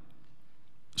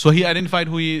 So he identified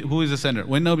who is the sender.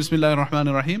 When now Bismillah ar-Rahman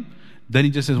ar-Rahim, then he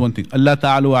just says one thing. Allah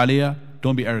ta'alu alayya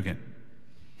don't be arrogant.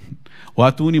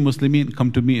 Watuni Muslimin,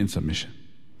 come to me in submission.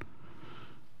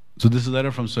 So this is a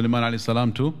letter from Sulaiman alayhi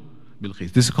salam to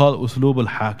Bilqis. This is called Uslub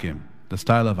al-Hakim, the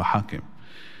style of a Hakim.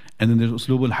 And then there's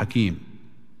Uslub al-Hakim,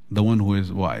 the one who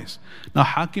is wise. Now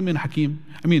Hakim and Hakim,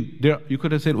 I mean, you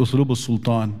could have said Uslub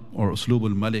al-Sultan or Uslub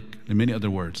al-Malik and many other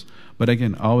words. But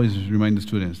again, I always remind the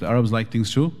students, the Arabs like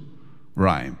things to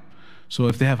rhyme. So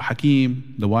if they have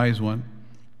Hakim, the wise one,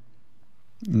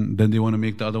 then they want to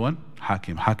make the other one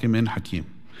Hakim. Hakim and Hakim.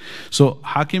 So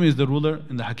Hakim is the ruler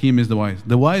and the Hakim is the wise.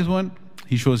 The wise one,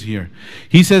 he shows here.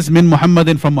 He says, Min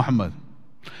Muhammadin, from Muhammad.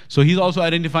 So he's also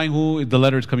identifying who the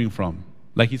letter is coming from.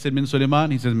 Like he said, Min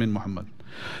Sulaiman, he says, Min Muhammad.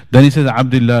 Then he says,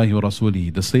 Abdullah wa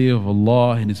Rasuli, the slave of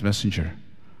Allah and His Messenger.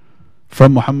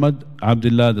 From Muhammad,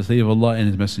 Abdullah, the slave of Allah and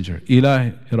His Messenger.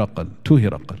 Ila Hiraqal, to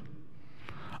Hiraqal.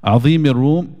 Azim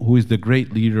al-Rum, who is the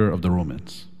great leader of the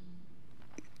Romans.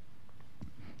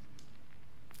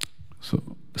 So,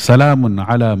 Salamun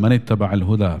ala man ittaba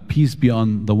al-huda. Peace be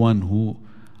on the one who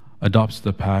adopts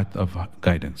the path of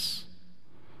guidance.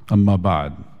 Amma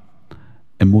ba'd.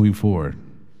 And moving forward.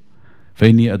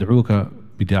 فَإِنِّي أَدْعُوكَ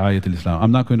بِدِعَايَةِ الْإِسْلَامِ.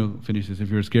 I'm not going to finish this. If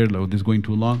you're scared, like, this is going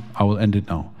too long, I will end it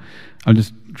now.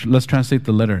 Let's translate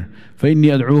the letter.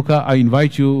 فَإِنِّي أَدْعُوكَ, I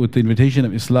invite you with the invitation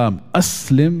of Islam.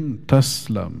 أَسْلِمْ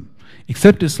تَسْلَمْ.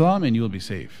 Accept Islam and you will be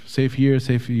safe. Safe here,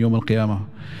 safe in Yawm al-Qiyamah.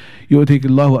 يُؤْتِكِ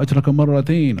اللَّهُ أَجْرَكَ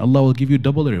مَرَّتَيْنِ. Allah will give you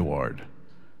double the reward.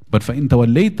 But فَإِن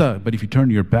تَوَلَّيْتَ, but if you turn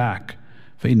your back,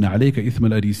 فَإِنَّ عَلَيْكَ إِثْمَ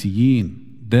الْأَرِيسِيِّينَ,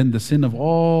 then the sin of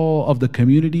all of the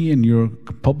community and your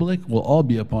public will all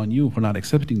be upon you for not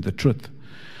accepting the truth.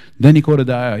 Then he quoted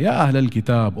the ayah, Ya Ahl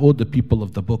al-Kitab, O the people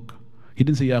of the book. He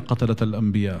didn't say, Ya Qatalat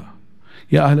al-Anbiya.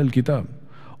 Ya Ahl al-Kitab,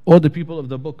 O the people of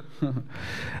the book.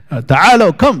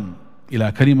 Ta'alaw, come,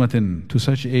 ila kalimatin, to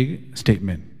such a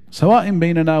statement. Sawa'in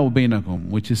baynana wa baynakum,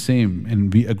 which is same,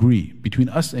 and we agree, between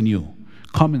us and you.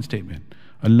 Common statement.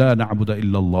 Allah na'buda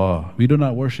illallah. We do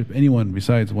not worship anyone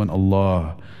besides one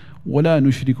Allah. وَلَا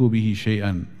نُشْرِكُ بِهِ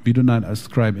شَيْئًا. We do not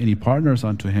ascribe any partners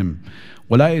unto Him.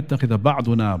 وَلَا يَتَّخِذَ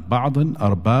بَعْضُنَا بَعْضًا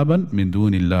أَرْبَابًا مِن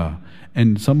دُونِ اللَّهِ.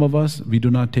 And some of us, we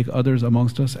do not take others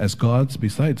amongst us as gods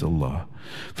besides Allah.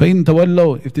 فَإِن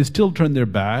تَوَلَّوْا, if they still turn their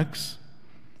backs,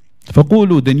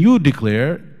 فَقُولُوا, then you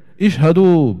declare,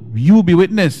 إِشْهَدُوا, you be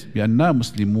witness, بِأَنَّا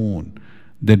مُسْلِمُونَ,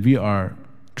 that we are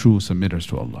true submitters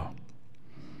to Allah.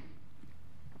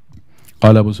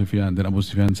 قال Abu Sufyan, then Abu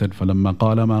Sufyan said, فَلَمَّا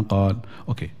قَالَ مَا قَالَ.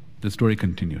 Okay, the story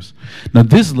continues. Now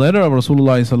this letter of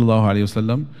Rasulullah sallallahu alayhi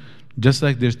wasallam, just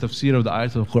like there's tafsir of the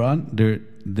ayats of the Quran,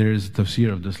 there's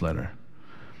tafsir of this letter.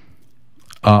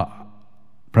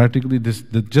 Practically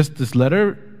just this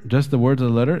letter, just the words of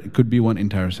the letter, it could be one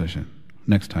entire session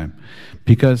next time.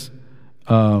 Because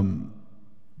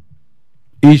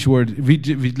each word,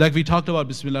 like we talked about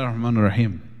Bismillah ar-Rahman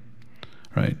ar-Rahim,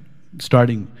 right?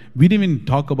 Starting, we didn't even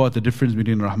talk about the difference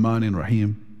between Rahman and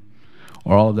Rahim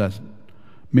or all of that.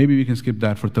 Maybe we can skip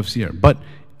that for tafsir. But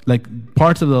like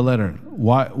parts of the letter,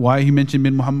 why he mentioned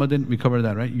Min Muhammadin, we covered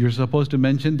that, right? You're supposed to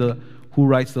mention who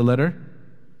writes the letter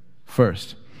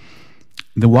first.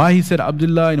 The why he said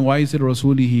Abdullah and why he said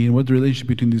Rasulihi, and what the relationship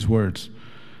between these words.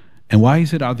 And why he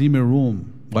said Azim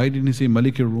al-Rum. Why didn't he say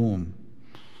Malik al-Rum?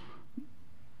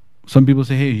 Some people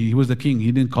say, hey, he was the king,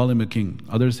 he didn't call him a king.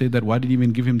 Others say that, why did he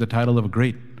even give him the title of a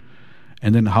great?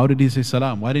 And then how did he say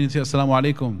salam? Why didn't he say assalamu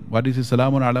alaikum? Why did he say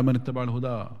salamun ala man ittaba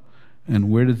al-huda?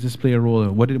 And where does this play a role?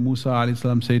 What did Musa alayhi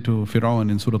salam say to Fir'aun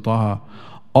in Surah Taha?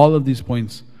 All of these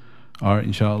points are,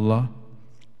 inshallah,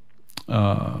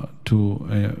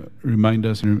 to remind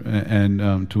us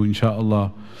and to,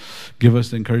 inshallah, give us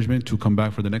the encouragement to come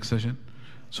back for the next session.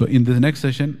 So in the next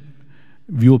session,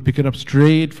 we will pick it up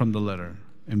straight from the letter.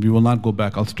 And we will not go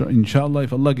back. I'll start, inshallah,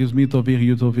 if Allah gives me tawfiq,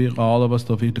 you tawfiq, all of us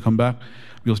tawfiq to come back,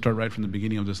 we'll start right from the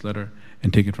beginning of this letter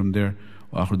and take it from there.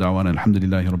 Wa akhiru da'wana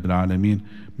alhamdulillahi rabbil alameen.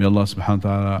 May Allah subhanahu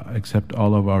wa ta'ala accept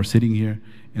all of our sitting here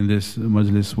in this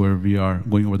majlis where we are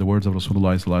going over the words of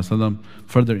Rasulullah sallallahu alaihi wasallam,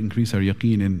 further increase our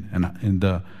yaqeen in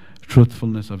the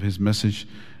truthfulness of his message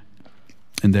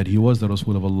and that he was the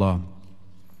Rasul of Allah.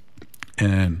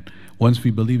 And once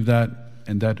we believe that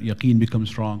and that yaqeen becomes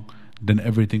strong, then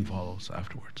everything follows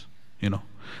afterwards. We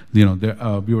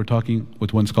were talking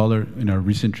with one scholar in our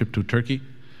recent trip to Turkey,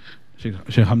 Sheikh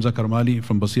Hamza Karmali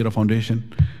from Basira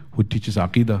Foundation, who teaches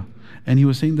Aqidah. And he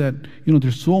was saying that,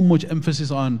 there's so much emphasis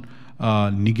on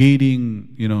negating,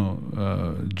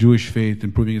 Jewish faith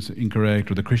and proving it's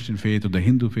incorrect, or the Christian faith, or the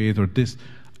Hindu faith, or this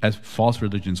as false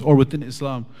religions, or within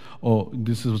Islam,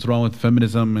 this is what's wrong with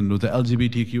feminism and with the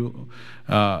LGBTQ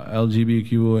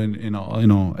and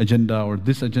agenda, or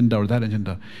this agenda or that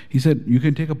agenda. He said you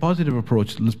can take a positive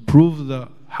approach. Let's prove the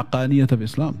haqqaniyat of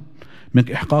Islam, من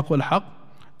إحقاق والحق,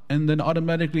 and then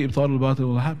automatically إبطال الباطل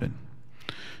will happen.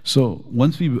 So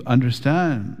once we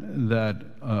understand that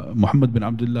Muhammad bin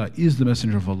Abdullah is the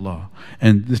messenger of Allah,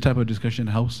 and this type of discussion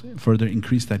helps further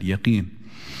increase that yaqeen,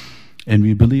 and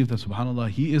we believe that subhanAllah,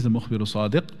 he is the mukhbiru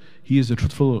sadiq, he is the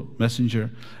truthful messenger,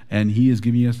 and he is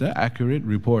giving us the accurate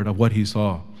report of what he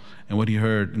saw and what he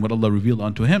heard and what Allah revealed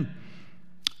unto him.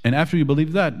 And after you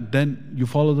believe that, then you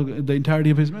follow the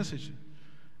entirety of his message.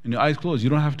 And your eyes closed. You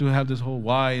don't have to have this whole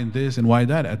why and this and why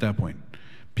that at that point.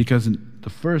 Because the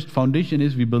first foundation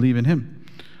is we believe in him.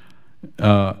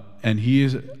 And he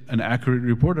is an accurate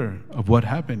reporter of what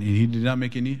happened. And he did not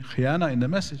make any khiyana in the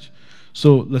message.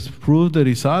 So let's prove the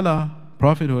risala,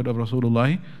 prophethood of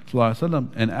Rasulullah sallallahu alaihi wasallam.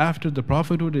 And after the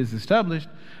prophethood is established,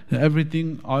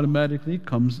 everything automatically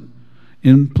comes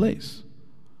in place.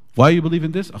 Why you believe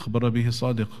in this? أخبر به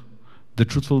الصادق. The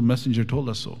truthful messenger told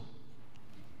us so.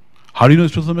 How do you know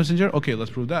it's truthful messenger? Okay, let's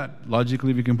prove that.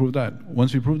 Logically we can prove that.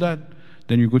 Once we prove that,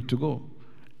 then you're good to go.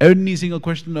 Any single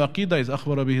question of Aqidah is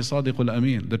أخبر به الصادق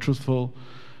الأمين. The truthful,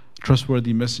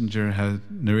 trustworthy messenger has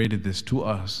narrated this to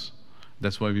us.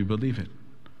 That's why we believe it.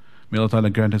 May Allah Ta'ala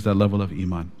grant us that level of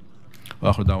iman.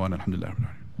 Wa akhir da'wana alhamdulillah.